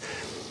us,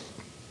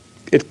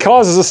 it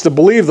causes us to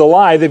believe the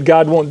lie that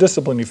God won't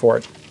discipline you for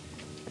it.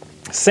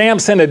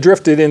 Samson had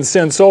drifted in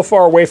sin so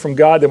far away from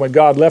God that when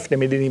God left him,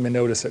 he didn't even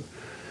notice it.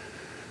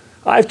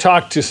 I've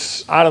talked to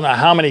I don't know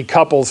how many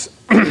couples,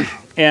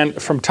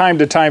 and from time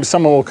to time,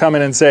 someone will come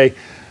in and say,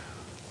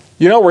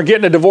 you know, we're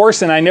getting a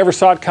divorce and I never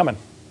saw it coming.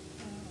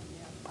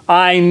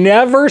 I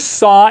never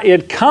saw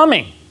it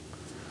coming.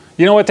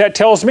 You know what that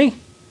tells me?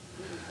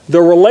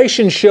 The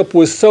relationship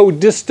was so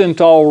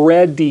distant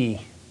already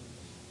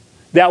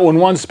that when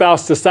one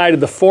spouse decided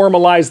to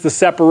formalize the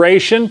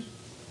separation,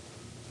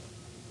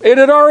 it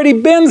had already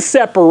been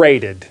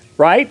separated,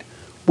 right?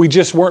 We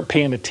just weren't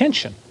paying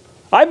attention.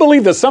 I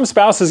believe that some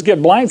spouses get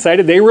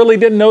blindsided. They really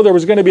didn't know there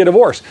was going to be a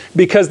divorce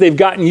because they've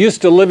gotten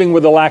used to living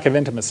with a lack of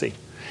intimacy.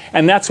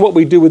 And that's what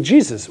we do with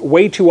Jesus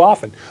way too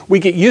often. We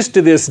get used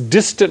to this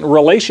distant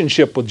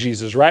relationship with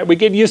Jesus, right? We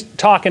get used to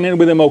talking in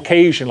with him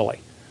occasionally,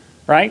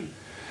 right?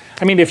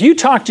 I mean, if you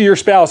talk to your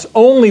spouse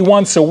only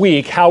once a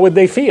week, how would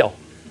they feel?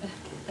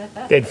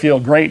 They'd feel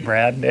great,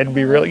 Brad. It'd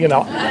be really, you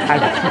know.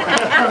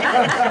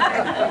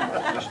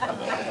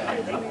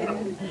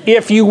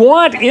 If you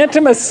want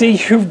intimacy,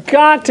 you've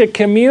got to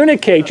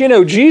communicate. You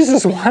know,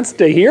 Jesus wants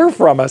to hear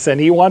from us and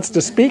he wants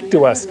to speak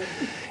to us.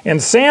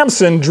 And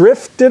Samson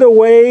drifted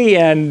away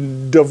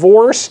and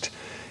divorced,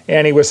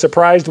 and he was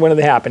surprised when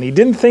it happened. He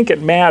didn't think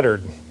it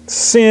mattered.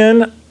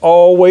 Sin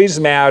always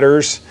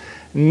matters.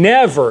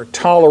 Never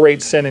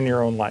tolerate sin in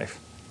your own life.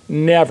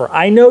 Never.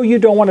 I know you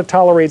don't want to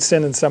tolerate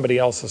sin in somebody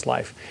else's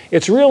life.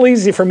 It's real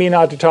easy for me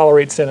not to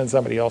tolerate sin in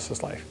somebody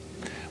else's life.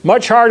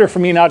 Much harder for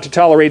me not to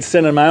tolerate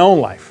sin in my own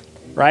life.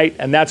 Right?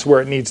 And that's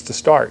where it needs to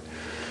start.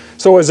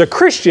 So as a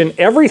Christian,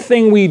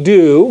 everything we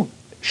do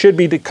should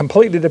be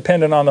completely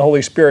dependent on the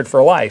Holy Spirit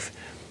for life.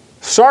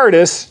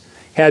 Sardis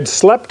had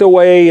slept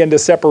away into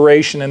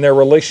separation, and their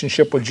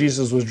relationship with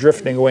Jesus was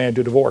drifting away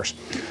into divorce.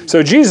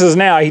 So Jesus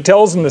now, he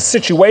tells them the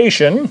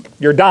situation,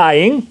 you're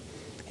dying.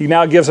 He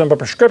now gives them a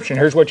prescription.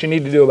 Here's what you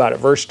need to do about it.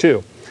 Verse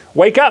 2,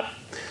 wake up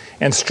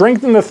and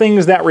strengthen the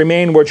things that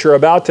remain which are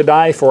about to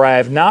die, for I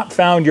have not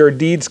found your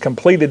deeds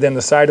completed in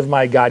the sight of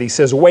my God. He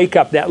says, wake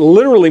up. That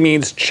literally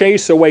means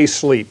chase away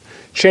sleep.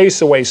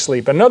 Chase away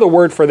sleep. Another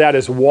word for that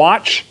is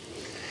watch.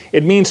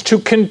 It means to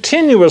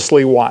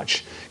continuously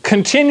watch.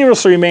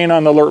 Continuously remain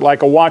on the alert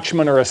like a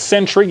watchman or a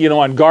sentry,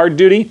 on guard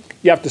duty.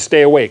 You have to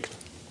stay awake.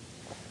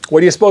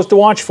 What are you supposed to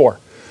watch for?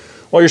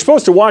 Well, you're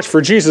supposed to watch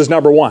for Jesus,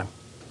 number one.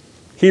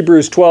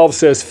 Hebrews 12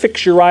 says,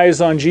 fix your eyes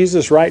on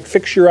Jesus, right?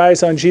 Fix your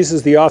eyes on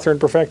Jesus, the author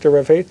and perfecter of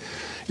our faith.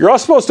 You're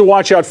also supposed to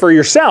watch out for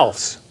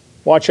yourselves.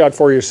 Watch out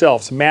for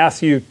yourselves.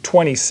 Matthew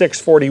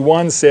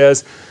 26:41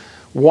 says,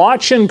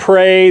 watch and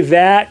pray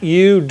that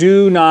you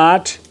do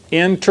not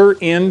enter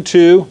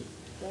into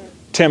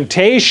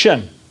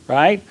temptation,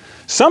 right?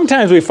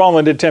 Sometimes we fall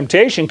into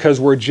temptation because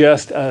we're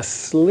just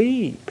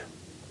asleep.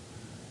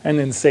 And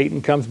then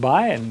Satan comes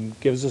by and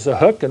gives us a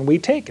hook and we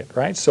take it,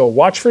 right? So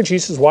watch for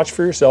Jesus, watch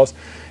for yourselves,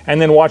 and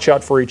then watch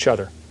out for each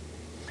other.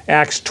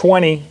 Acts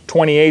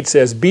 20:28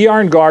 says, be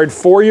on guard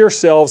for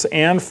yourselves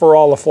and for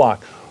all the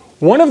flock.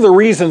 One of the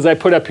reasons I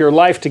put up here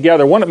Life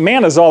Together,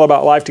 man is all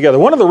about life together.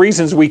 One of the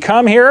reasons we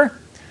come here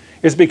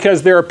is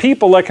because there are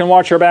people that can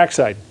watch our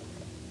backside.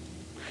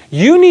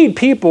 You need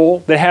people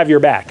that have your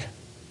back.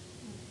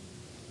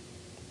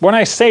 When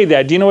I say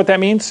that, do you know what that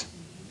means?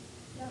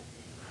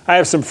 I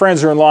have some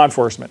friends who are in law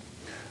enforcement.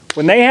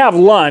 When they have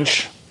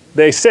lunch,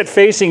 they sit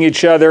facing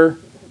each other,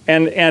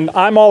 and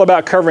I'm all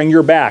about covering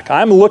your back.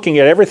 I'm looking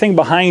at everything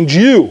behind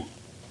you.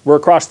 We're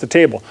across the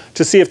table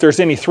to see if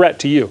there's any threat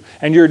to you,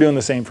 and you're doing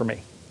the same for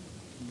me.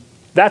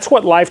 That's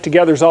what life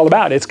together is all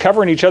about. It's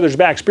covering each other's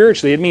back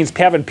spiritually. It means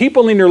having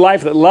people in your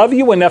life that love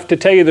you enough to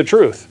tell you the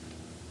truth.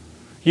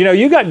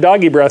 You got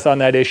doggy breath on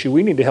that issue.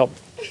 We need to help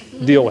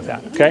deal with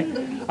that,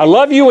 okay? I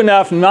love you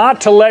enough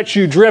not to let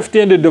you drift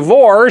into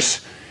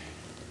divorce.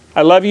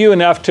 I love you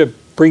enough to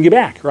bring you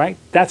back, right?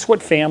 That's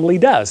what family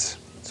does.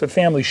 That's what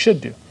family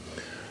should do.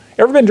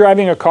 Ever been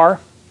driving a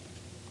car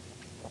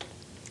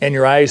and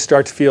your eyes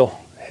start to feel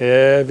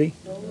heavy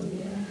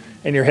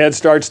and your head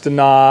starts to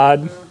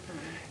nod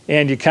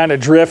and you kind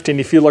of drift and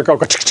you feel like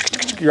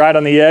you're right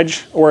on the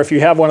edge? Or if you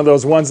have one of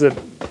those ones that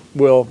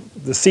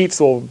the seats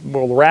will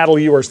rattle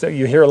you or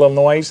you hear a little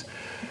noise,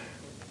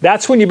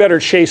 that's when you better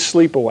chase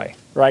sleep away.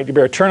 Right? You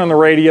better turn on the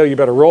radio, you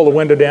better roll the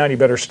window down, you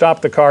better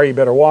stop the car, you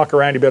better walk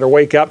around, you better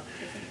wake up.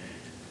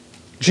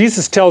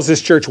 Jesus tells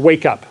this church,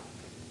 wake up.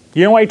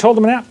 You know why he told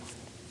them that?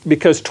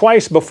 Because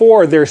twice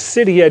before their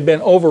city had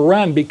been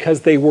overrun because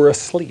they were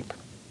asleep.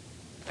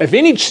 If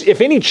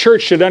any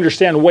church should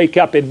understand wake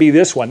up, it'd be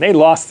this one. They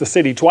lost the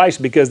city twice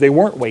because they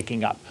weren't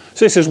waking up.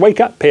 So he says, wake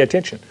up, pay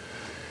attention.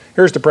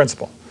 Here's the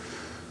principle.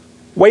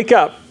 Wake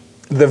up.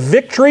 The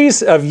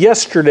victories of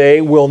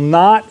yesterday will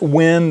not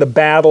win the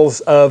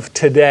battles of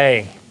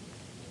today.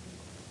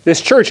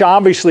 This church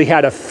obviously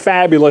had a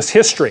fabulous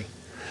history,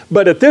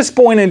 but at this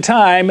point in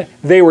time,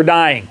 they were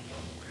dying.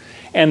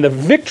 And the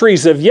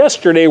victories of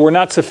yesterday were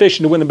not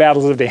sufficient to win the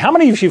battles of today. How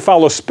many of you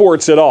follow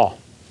sports at all?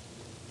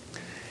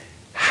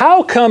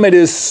 How come it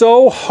is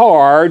so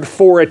hard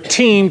for a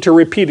team to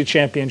repeat a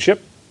championship?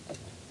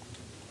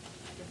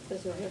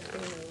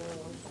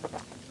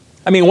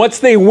 I mean, once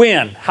they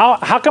win,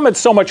 how come it's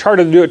so much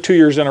harder to do it 2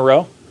 years in a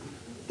row?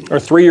 Or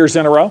 3 years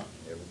in a row?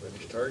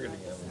 Everybody's targeting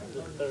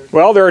them.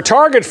 Well, they're a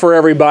target for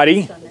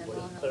everybody.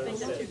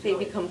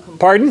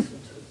 Pardon?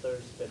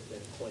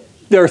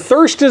 Their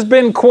thirst has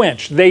been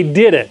quenched. They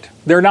did it.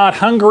 They're not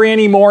hungry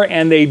anymore,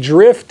 and they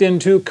drift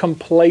into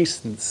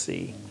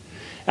complacency.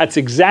 That's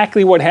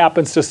exactly what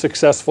happens to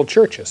successful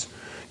churches.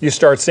 You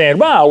start saying,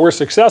 wow, we're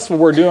successful,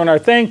 we're doing our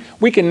thing.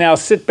 We can now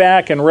sit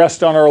back and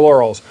rest on our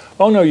laurels.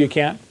 Oh, no, you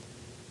can't.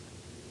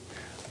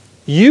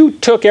 You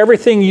took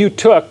everything you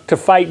took to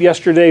fight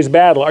yesterday's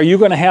battle. Are you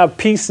going to have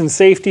peace and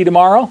safety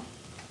tomorrow?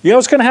 You know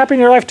what's going to happen in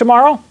your life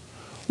tomorrow?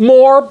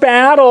 More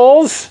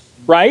battles,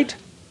 right?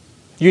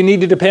 You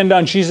need to depend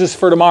on Jesus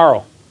for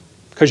tomorrow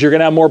because you're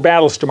going to have more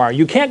battles tomorrow.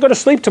 You can't go to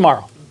sleep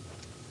tomorrow.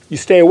 You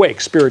stay awake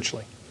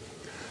spiritually.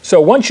 So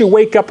once you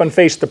wake up and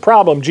face the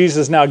problem,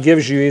 Jesus now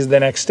gives you the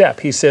next step.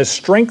 He says,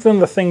 strengthen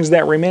the things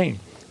that remain,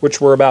 which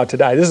were about to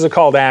die. This is a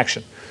call to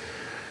action.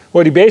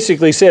 What he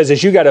basically says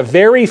is you got a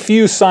very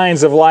few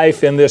signs of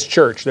life in this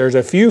church. There's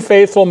a few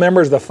faithful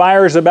members. The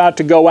fire's about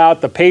to go out.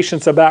 The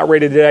patient's about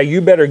ready to die. You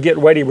better get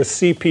ready with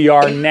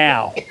CPR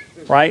now,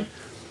 right?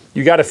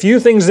 You got a few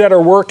things that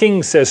are working.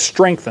 It says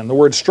strengthen. The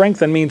word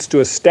strengthen means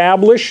to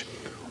establish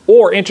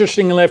or,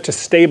 interestingly enough, to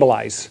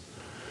stabilize.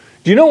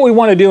 Do you know what we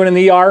want to do in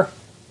an ER?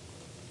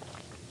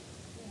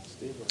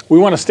 We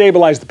want to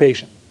stabilize the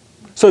patient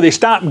so they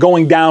stop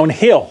going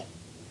downhill.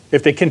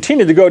 If they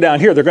continue to go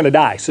down here, they're going to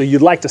die. So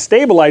you'd like to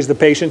stabilize the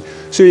patient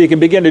so you can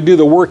begin to do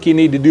the work you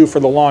need to do for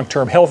the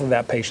long-term health of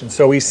that patient.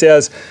 So he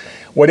says,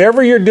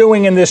 Whatever you're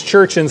doing in this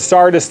church in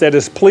Sardis that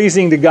is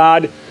pleasing to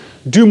God,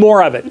 do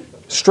more of it.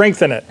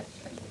 Strengthen it.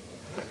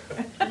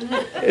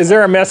 Is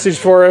there a message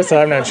for us?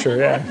 I'm not sure.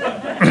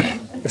 Yeah.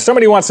 If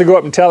somebody wants to go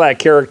up and tell that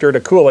character to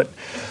cool it.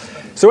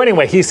 So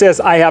anyway, he says,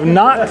 I have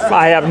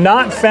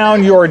not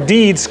found your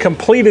deeds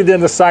completed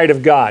in the sight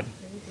of God.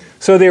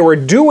 So they were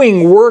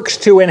doing works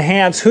to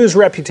enhance whose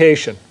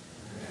reputation?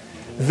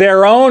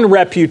 Their own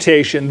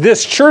reputation.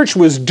 This church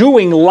was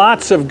doing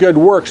lots of good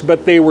works,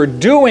 but they were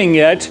doing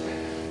it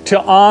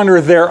to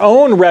honor their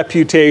own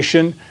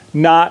reputation,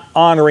 not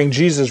honoring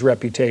Jesus'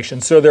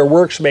 reputation. So their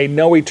works made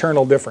no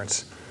eternal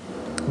difference.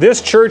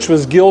 This church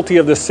was guilty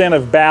of the sin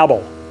of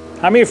Babel.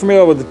 How many are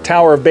familiar with the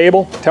Tower of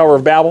Babel? Tower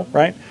of Babel,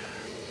 right?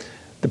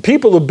 The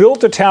people who built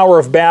the Tower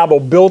of Babel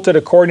built it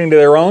according to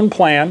their own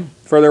plan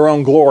for their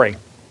own glory.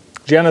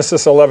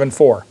 Genesis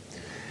 11:4.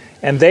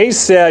 And they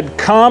said,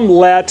 come,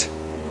 let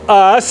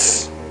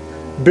us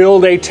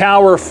build a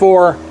tower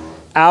for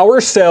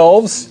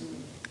ourselves,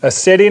 a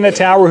city and a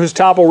tower whose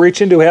top will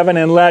reach into heaven,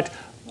 and let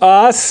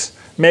us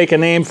make a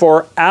name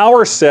for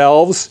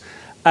ourselves,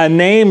 a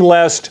name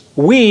lest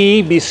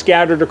we be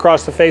scattered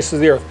across the face of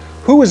the earth.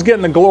 Who was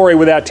getting the glory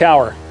with that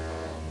tower?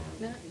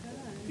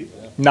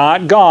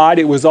 Not God.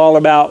 It was all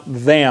about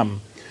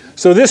them.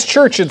 So this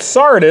church at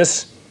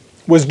Sardis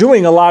was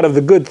doing a lot of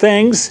the good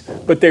things,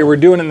 but they were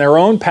doing it in their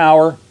own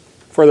power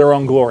for their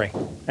own glory.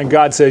 And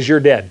God says, you're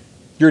dead.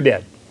 You're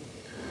dead.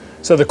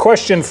 So the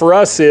question for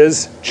us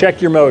is,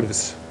 check your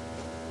motives.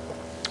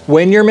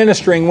 When you're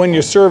ministering, when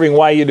you're serving,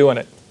 why are you doing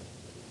it?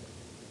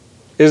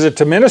 Is it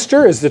to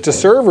minister? Is it to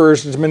serve? Or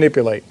is it to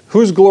manipulate?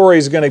 Whose glory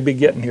is going to be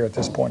getting here at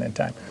this point in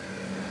time?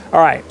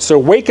 All right, so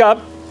wake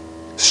up,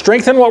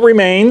 strengthen what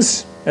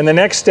remains, and the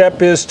next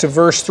step is to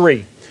verse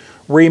 3.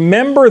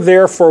 Remember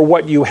therefore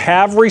what you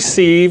have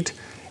received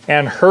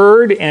and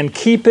heard, and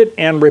keep it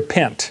and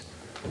repent.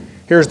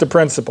 Here's the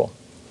principle.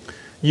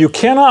 You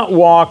cannot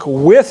walk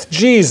with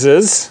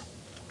Jesus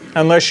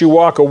unless you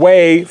walk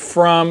away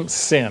from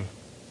sin.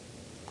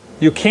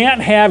 You can't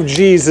have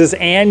Jesus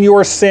and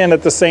your sin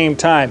at the same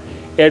time.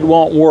 It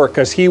won't work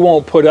because He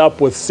won't put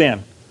up with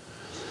sin.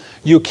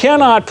 You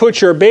cannot put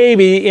your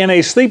baby in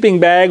a sleeping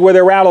bag with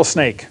a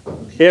rattlesnake.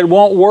 It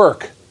won't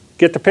work.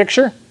 Get the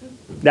picture?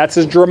 That's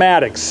as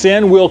dramatic.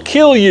 Sin will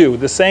kill you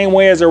the same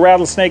way as a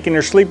rattlesnake in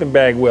your sleeping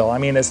bag will. I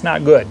mean, it's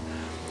not good.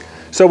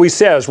 So he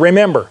says,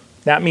 remember.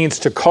 That means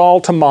to call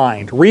to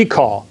mind,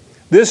 recall.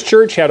 This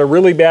church had a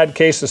really bad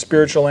case of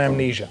spiritual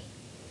amnesia.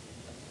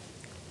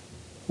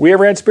 We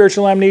ever had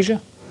spiritual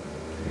amnesia?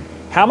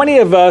 How many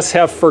of us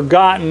have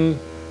forgotten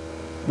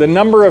the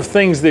number of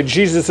things that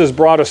Jesus has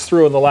brought us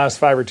through in the last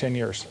 5 or 10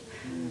 years?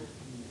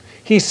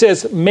 He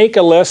says, make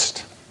a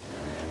list.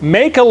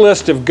 Make a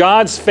list of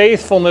God's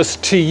faithfulness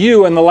to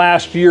you in the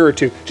last year or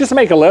two. Just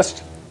make a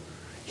list.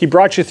 He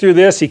brought you through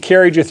this. He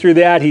carried you through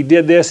that. He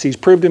did this. He's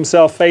proved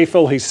Himself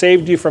faithful. He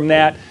saved you from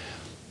that.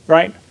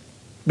 Right?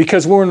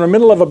 Because we're in the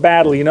middle of a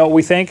battle. You know what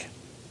we think?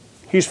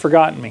 He's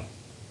forgotten me.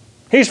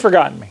 He's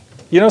forgotten me.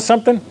 You know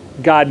something?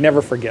 God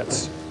never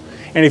forgets.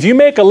 And if you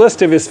make a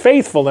list of His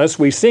faithfulness,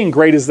 we sing,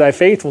 great is thy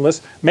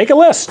faithfulness, make a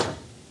list.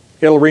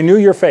 It'll renew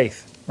your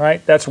faith.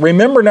 Right? That's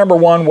remember, number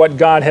one, what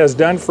God has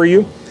done for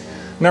you.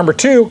 Number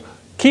two,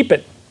 keep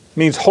it.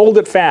 Means hold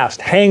it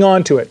fast. Hang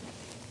on to it.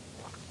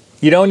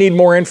 You don't need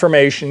more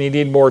information. You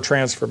need more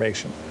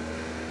transformation.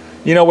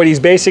 You know what he's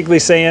basically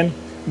saying?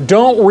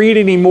 Don't read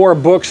any more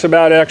books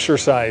about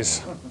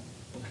exercise.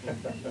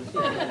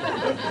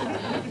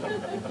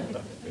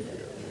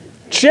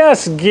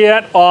 Just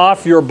get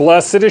off your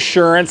blessed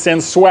assurance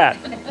and sweat.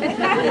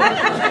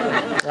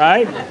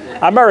 Right?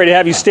 I'm about ready to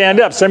have you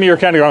stand up. Some of you are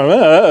kind of going,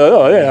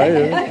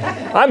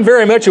 yeah. I'm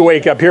very much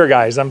awake up here,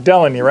 guys. I'm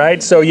telling you,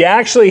 right? So you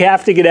actually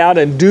have to get out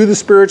and do the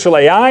spiritual.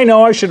 Yeah, I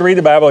know I should read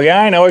the Bible.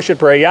 Yeah, I know I should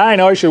pray. Yeah, I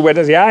know I should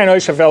witness. Yeah, I know I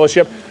should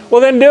fellowship.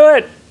 Well, then do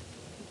it.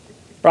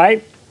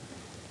 Right?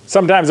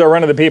 Sometimes I'll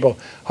run into people.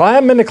 Oh, I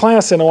haven't been to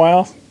class in a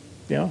while.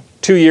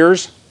 2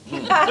 years.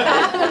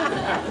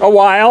 A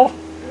while.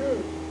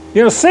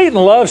 Satan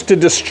loves to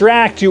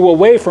distract you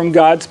away from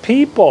God's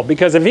people,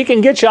 because if he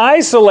can get you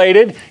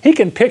isolated, he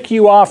can pick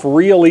you off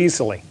real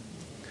easily,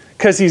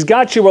 because he's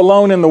got you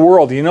alone in the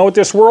world. You know what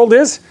this world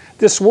is?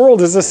 This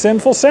world is a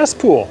sinful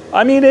cesspool.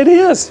 I mean, it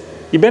is.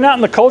 You've been out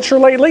in the culture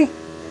lately?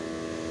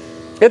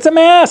 It's a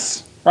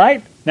mess,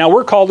 right? Now,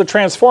 we're called to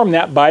transform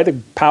that by the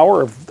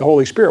power of the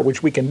Holy Spirit,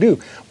 which we can do.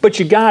 But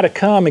you got to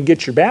come and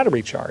get your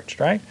battery charged,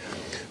 right?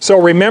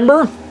 So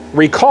remember,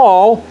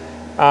 recall,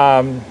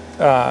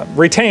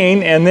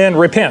 retain, and then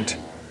repent.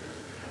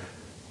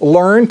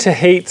 Learn to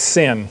hate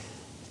sin.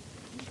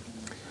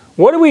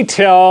 What do we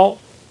tell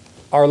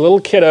our little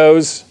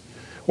kiddos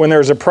when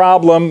there's a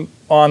problem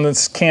on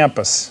this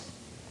campus?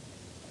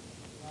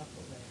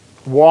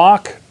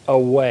 Walk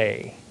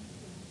away.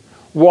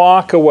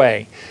 Walk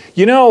away.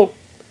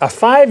 A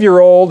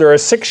 5-year-old or a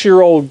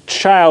 6-year-old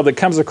child that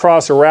comes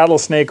across a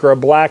rattlesnake or a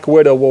black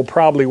widow will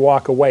probably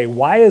walk away.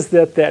 Why is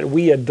it that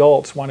we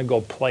adults want to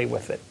go play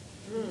with it?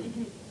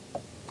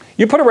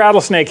 You put a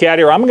rattlesnake out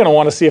here, I'm going to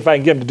want to see if I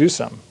can get him to do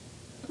something.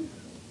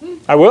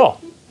 I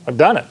will. I've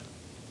done it.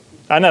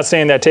 I'm not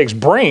saying that takes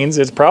brains.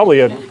 It's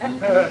probably a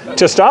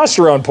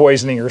testosterone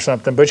poisoning or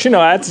something. But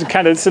that's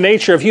it's the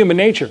nature of human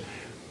nature.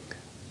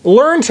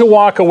 Learn to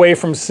walk away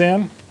from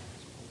sin.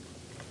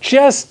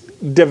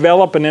 Just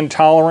develop an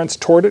intolerance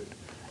toward it.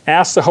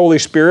 Ask the Holy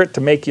Spirit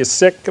to make you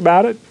sick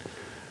about it.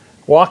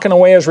 Walking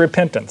away is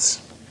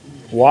repentance.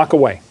 Walk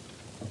away.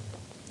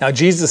 Now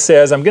Jesus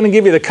says, I'm going to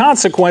give you the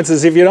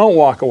consequences if you don't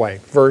walk away.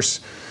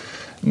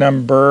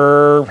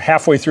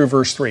 Halfway through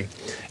verse 3.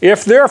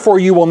 If therefore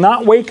you will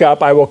not wake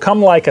up, I will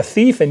come like a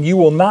thief, and you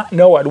will not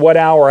know at what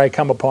hour I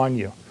come upon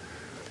you.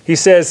 He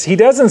says, he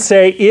doesn't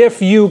say,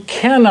 if you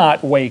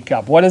cannot wake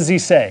up. What does he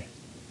say?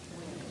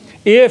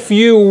 If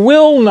you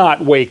will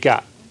not wake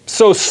up.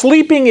 So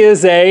sleeping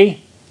is a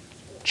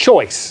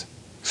choice.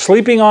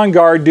 Sleeping on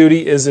guard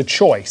duty is a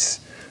choice.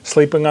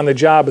 Sleeping on the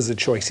job is a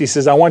choice. He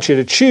says, I want you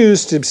to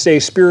choose to stay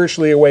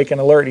spiritually awake and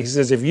alert. He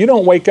says, if you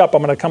don't wake up,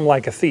 I'm going to come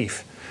like a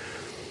thief.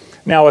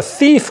 Now, a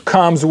thief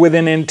comes with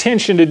an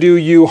intention to do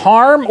you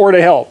harm or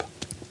to help.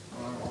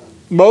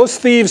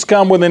 Most thieves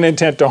come with an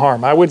intent to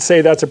harm. I would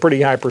say that's a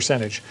pretty high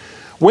percentage.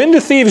 When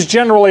do thieves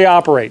generally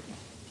operate?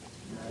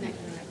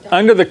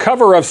 Under the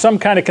cover of some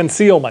kind of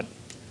concealment.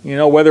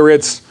 Whether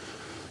it's,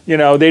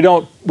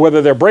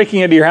 whether they're breaking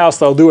into your house,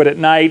 they'll do it at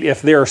night.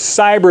 If they're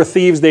cyber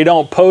thieves, they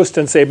don't post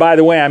and say, by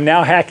the way, I'm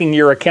now hacking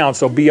your account,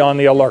 so be on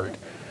the alert.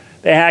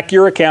 They hack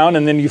your account,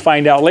 and then you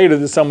find out later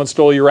that someone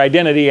stole your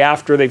identity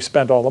after they've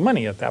spent all the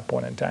money at that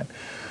point in time.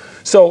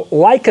 So,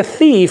 like a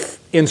thief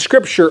in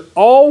Scripture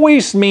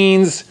always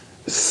means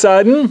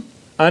sudden,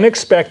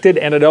 unexpected,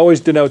 and it always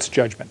denotes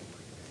judgment.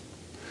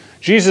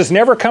 Jesus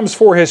never comes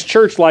for his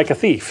church like a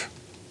thief.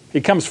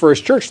 He comes for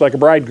his church like a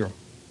bridegroom.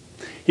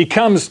 He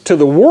comes to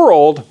the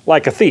world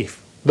like a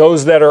thief,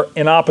 those that are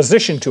in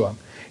opposition to him.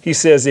 He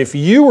says, if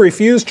you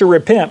refuse to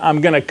repent,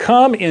 I'm going to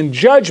come in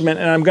judgment,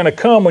 and I'm going to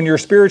come when you're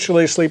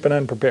spiritually asleep and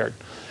unprepared.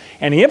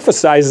 And he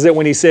emphasizes it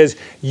when he says,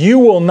 you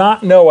will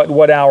not know at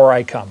what hour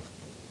I come.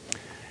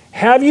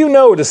 Have you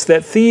noticed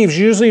that thieves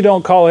usually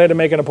don't call ahead to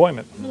make an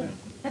appointment?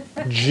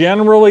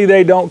 Generally,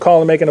 they don't call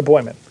to make an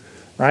appointment,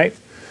 right?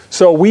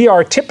 So we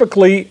are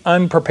typically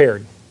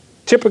unprepared.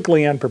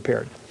 Typically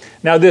unprepared.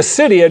 Now, this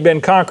city had been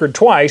conquered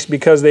twice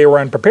because they were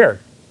unprepared.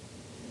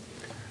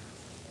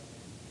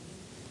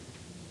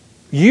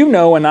 You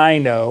know and I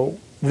know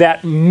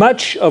that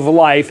much of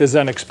life is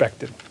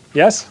unexpected.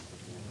 Yes?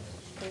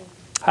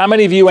 How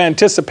many of you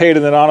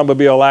anticipated an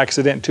automobile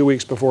accident 2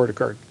 weeks before it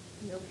occurred?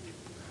 Nope.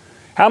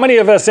 How many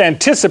of us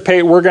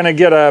anticipate we're going to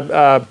get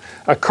a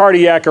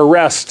cardiac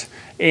arrest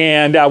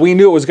and we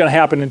knew it was going to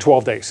happen in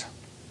 12 days?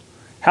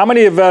 How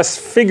many of us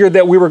figured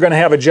that we were going to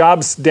have a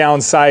jobs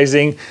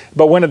downsizing,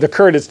 but when it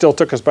occurred, it still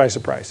took us by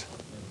surprise?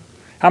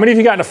 How many of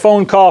you got a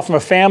phone call from a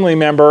family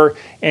member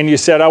and you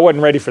said, I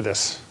wasn't ready for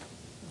this?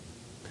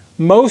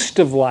 Most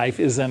of life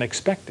is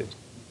unexpected.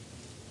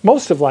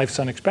 Most of life's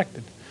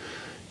unexpected.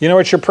 You know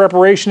what your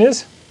preparation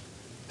is?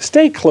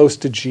 Stay close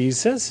to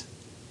Jesus.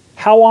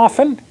 How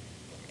often?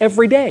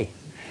 Every day.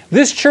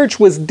 This church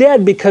was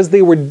dead because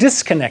they were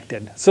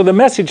disconnected. So the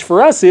message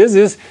for us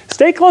is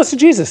stay close to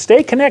Jesus.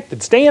 Stay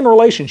connected. Stay in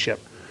relationship.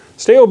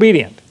 Stay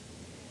obedient.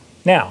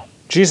 Now,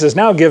 Jesus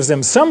now gives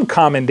them some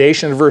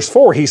commendation. In verse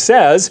 4, he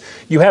says,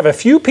 you have a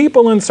few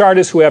people in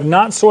Sardis who have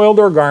not soiled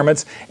their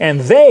garments, and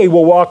they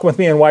will walk with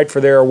me in white,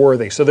 for they are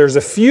worthy. So there's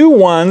a few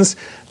ones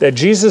that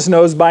Jesus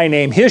knows by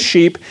name, his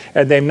sheep,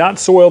 and they've not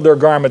soiled their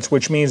garments,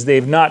 which means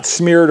they've not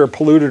smeared or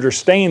polluted or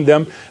stained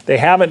them. They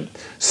haven't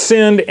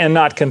sinned and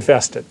not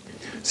confessed it.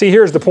 See,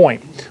 here's the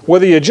point.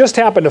 Whether you just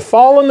happen to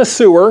fall in the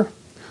sewer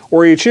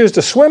or you choose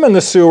to swim in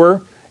the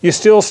sewer, you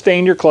still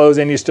stain your clothes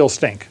and you still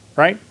stink,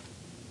 right?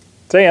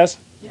 Say yes.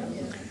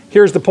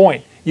 Here's the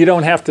point. You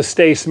don't have to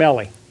stay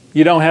smelly.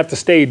 You don't have to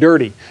stay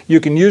dirty. You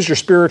can use your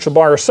spiritual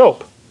bar of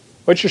soap.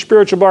 What's your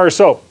spiritual bar of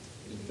soap?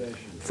 Confession.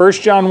 1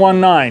 John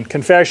 1:9,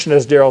 confession,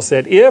 as Daryl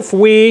said. If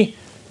we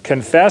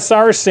confess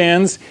our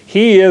sins,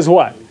 he is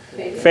what?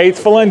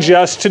 Faithful and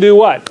just to do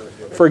what?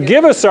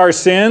 Forgive us our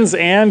sins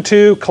and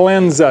to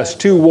cleanse us,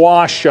 to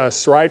wash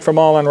us, right, from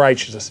all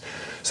unrighteousness.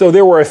 So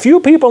there were a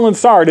few people in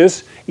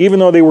Sardis, even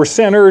though they were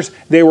sinners,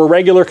 they were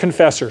regular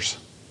confessors.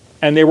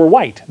 And they were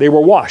white. They were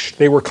washed.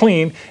 They were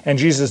clean. And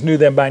Jesus knew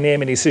them by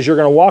name. And he says, you're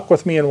going to walk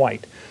with me in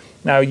white.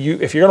 Now,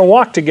 if you're going to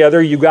walk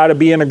together, you've got to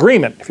be in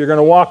agreement. If you're going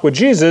to walk with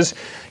Jesus,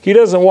 he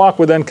doesn't walk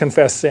with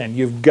unconfessed sin.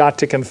 You've got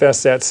to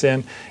confess that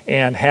sin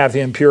and have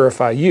him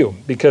purify you.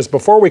 Because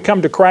before we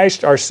come to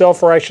Christ, our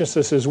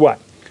self-righteousness is what?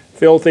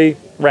 Filthy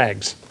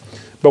rags.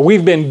 But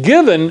we've been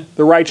given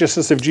the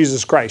righteousness of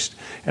Jesus Christ.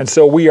 And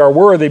so we are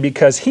worthy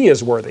because he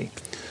is worthy.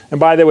 And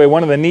by the way,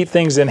 one of the neat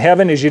things in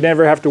heaven is you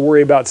never have to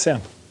worry about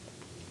sin.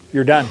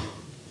 You're done.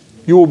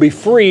 You will be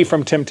free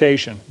from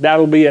temptation.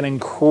 That'll be an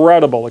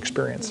incredible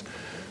experience.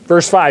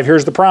 Verse 5,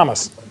 here's the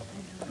promise.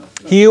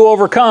 He who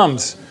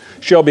overcomes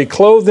shall be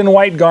clothed in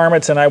white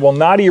garments, and I will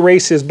not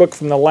erase his book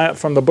from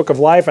the book of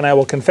life, and I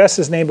will confess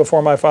his name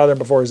before my Father and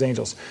before his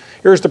angels.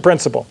 Here's the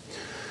principle.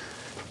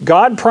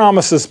 God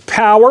promises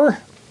power,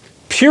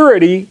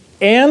 purity,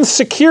 and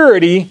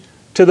security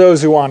to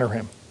those who honor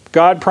him.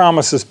 God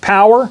promises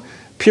power,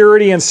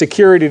 purity and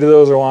security to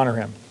those who honor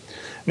him.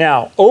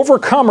 Now,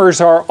 overcomers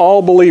are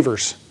all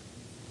believers.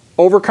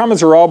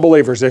 Overcomers are all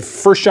believers.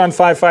 If 1 John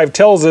 5:5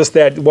 tells us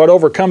that what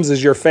overcomes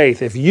is your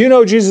faith. If you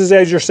know Jesus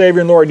as your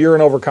Savior and Lord, you're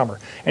an overcomer.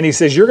 And he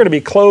says you're going to be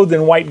clothed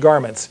in white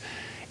garments.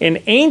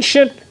 In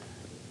ancient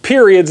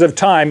periods of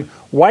time,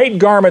 white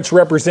garments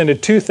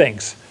represented two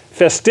things: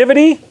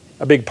 festivity,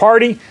 a big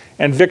party,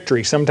 and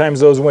victory. Sometimes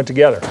those went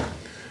together.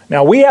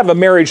 Now, we have a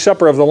marriage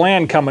supper of the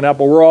Lamb coming up,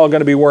 but we're all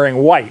going to be wearing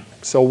white.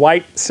 So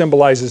white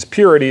symbolizes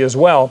purity as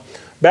well.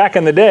 Back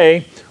in the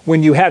day,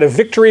 when you had a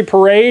victory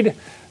parade,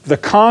 the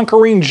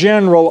conquering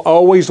general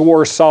always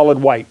wore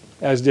solid white,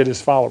 as did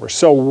his followers.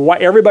 So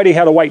everybody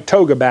had a white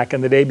toga back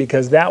in the day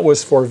because that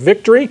was for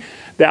victory,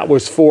 that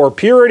was for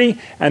purity,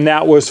 and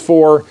that was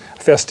for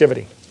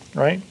festivity,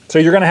 right? So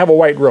you're going to have a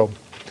white robe.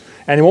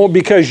 And it won't be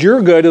because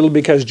you're good, it'll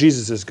be because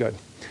Jesus is good.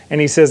 And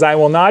he says, I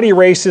will not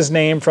erase his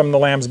name from the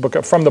Lamb's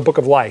book, from the book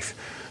of life.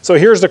 So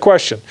here's the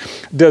question.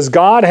 Does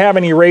God have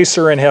an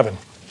eraser in heaven?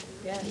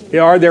 Yes.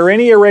 Are there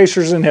any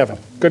erasers in heaven?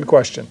 Good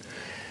question.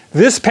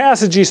 This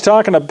passage he's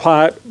talking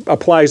about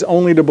applies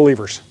only to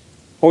believers,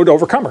 or to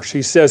overcomers.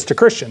 He says to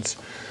Christians.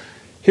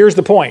 Here's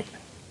the point.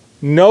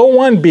 No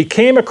one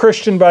became a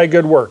Christian by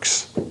good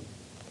works.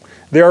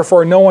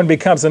 Therefore, no one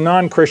becomes a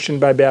non-Christian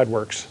by bad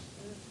works.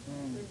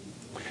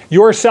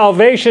 Your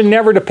salvation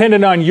never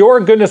depended on your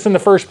goodness in the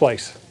first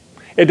place.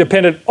 It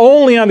depended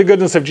only on the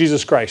goodness of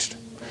Jesus Christ.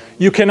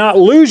 You cannot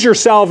lose your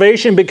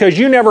salvation because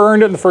you never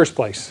earned it in the first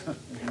place.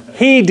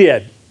 He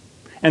did.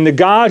 And the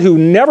God who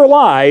never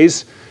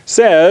lies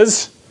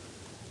says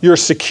you're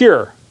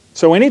secure.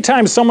 So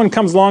anytime someone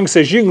comes along and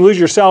says you can lose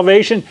your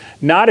salvation,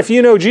 not if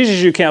you know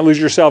Jesus you can't lose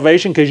your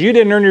salvation because you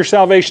didn't earn your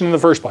salvation in the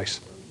first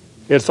place.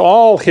 It's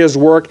all his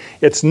work.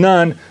 It's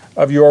none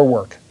of your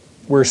work.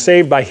 We're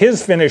saved by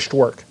his finished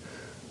work,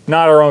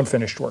 not our own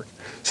finished work.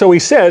 So he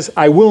says,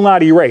 I will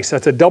not erase.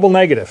 That's a double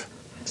negative.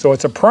 So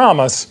it's a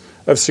promise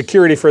of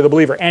security for the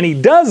believer. And he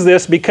does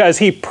this because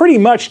he pretty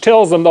much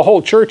tells them the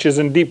whole church is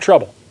in deep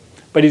trouble.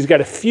 But he's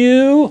got a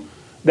few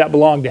that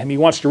belong to him. He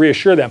wants to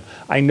reassure them,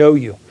 I know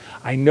you.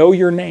 I know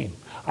your name.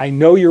 I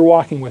know you're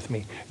walking with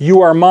me.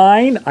 You are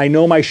mine. I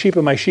know my sheep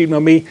and my sheep know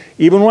me.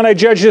 Even when I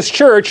judge this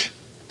church,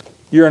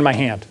 you're in my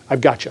hand. I've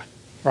got you,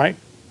 right?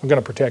 I'm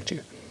going to protect you.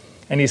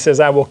 And he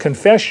says, I will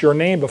confess your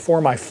name before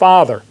my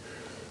Father.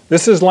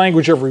 This is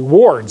language of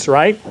rewards,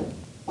 right?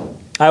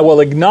 I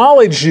will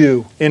acknowledge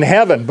you in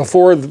heaven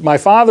before my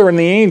Father and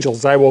the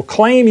angels. I will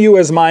claim you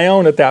as my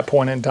own at that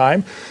point in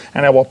time,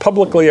 and I will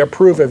publicly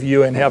approve of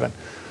you in heaven.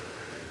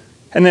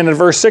 And then in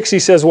verse 6 he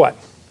says what?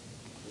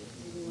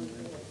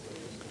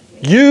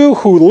 You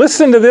who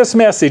listen to this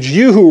message,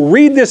 you who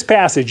read this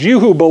passage, you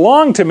who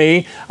belong to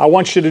me, I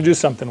want you to do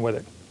something with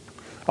it.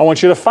 I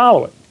want you to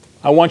follow it.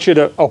 I want you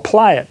to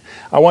apply it.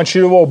 I want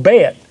you to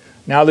obey it.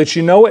 Now that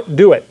you know it,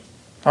 do it.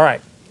 All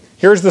right.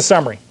 Here's the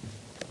summary.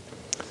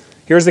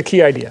 Here's the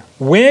key idea.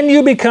 When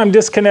you become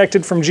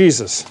disconnected from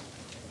Jesus,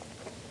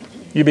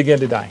 you begin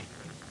to die.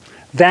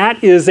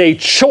 That is a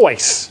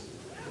choice.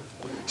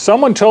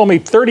 Someone told me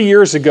 30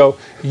 years ago,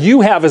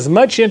 you have as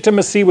much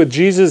intimacy with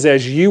Jesus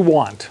as you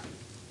want.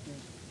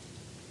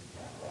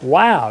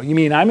 Wow, you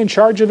mean I'm in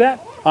charge of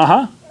that?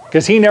 Uh-huh,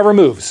 because he never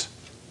moves.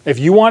 If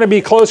you want to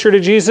be closer to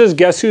Jesus,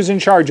 guess who's in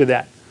charge of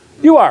that?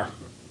 You are,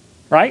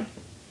 right?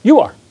 You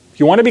are. If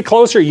you want to be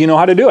closer, you know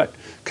how to do it.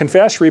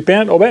 Confess,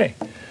 repent, obey.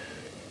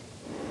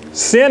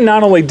 Sin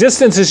not only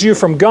distances you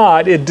from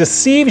God, it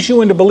deceives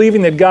you into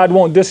believing that God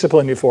won't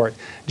discipline you for it.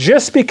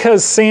 Just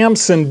because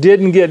Samson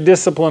didn't get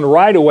disciplined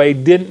right away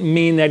didn't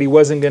mean that he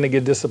wasn't going to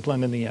get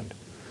disciplined in the end.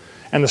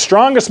 And the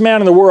strongest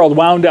man in the world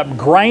wound up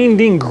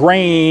grinding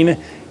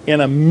grain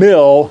in a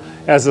mill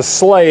as a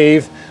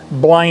slave,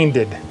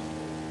 blinded.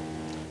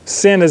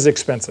 Sin is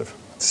expensive.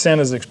 Sin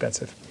is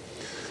expensive.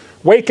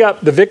 Wake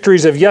up. The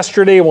victories of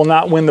yesterday will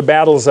not win the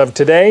battles of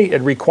today.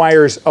 It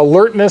requires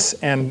alertness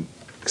and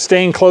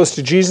staying close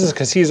to Jesus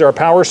because he's our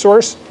power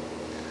source.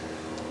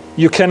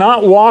 You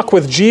cannot walk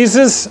with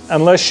Jesus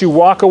unless you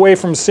walk away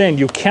from sin.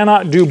 You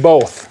cannot do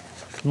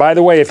both. By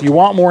the way, if you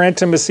want more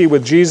intimacy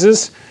with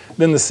Jesus,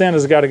 then the sin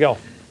has got to go.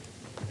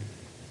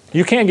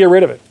 You can't get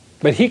rid of it,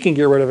 but he can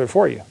get rid of it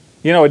for you.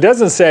 You know, it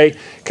doesn't say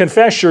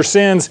confess your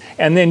sins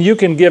and then you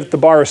can give the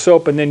bar of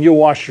soap and then you'll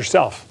wash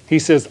yourself. He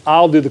says,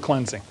 I'll do the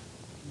cleansing.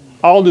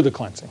 I'll do the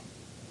cleansing.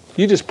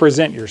 You just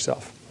present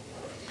yourself.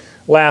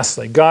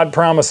 Lastly, God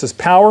promises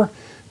power,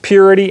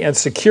 purity, and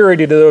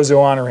security to those who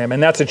honor him.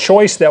 And that's a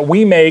choice that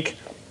we make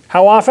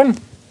how often?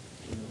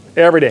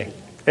 Every day.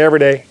 Every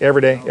day,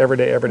 every day, every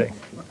day, every day.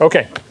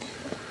 Okay.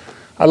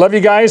 I love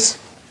you guys.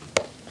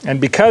 And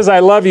because I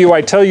love you,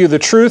 I tell you the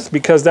truth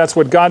because that's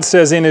what God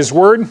says in his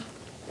word.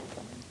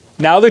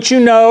 Now that you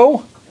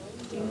know,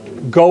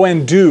 go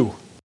and do.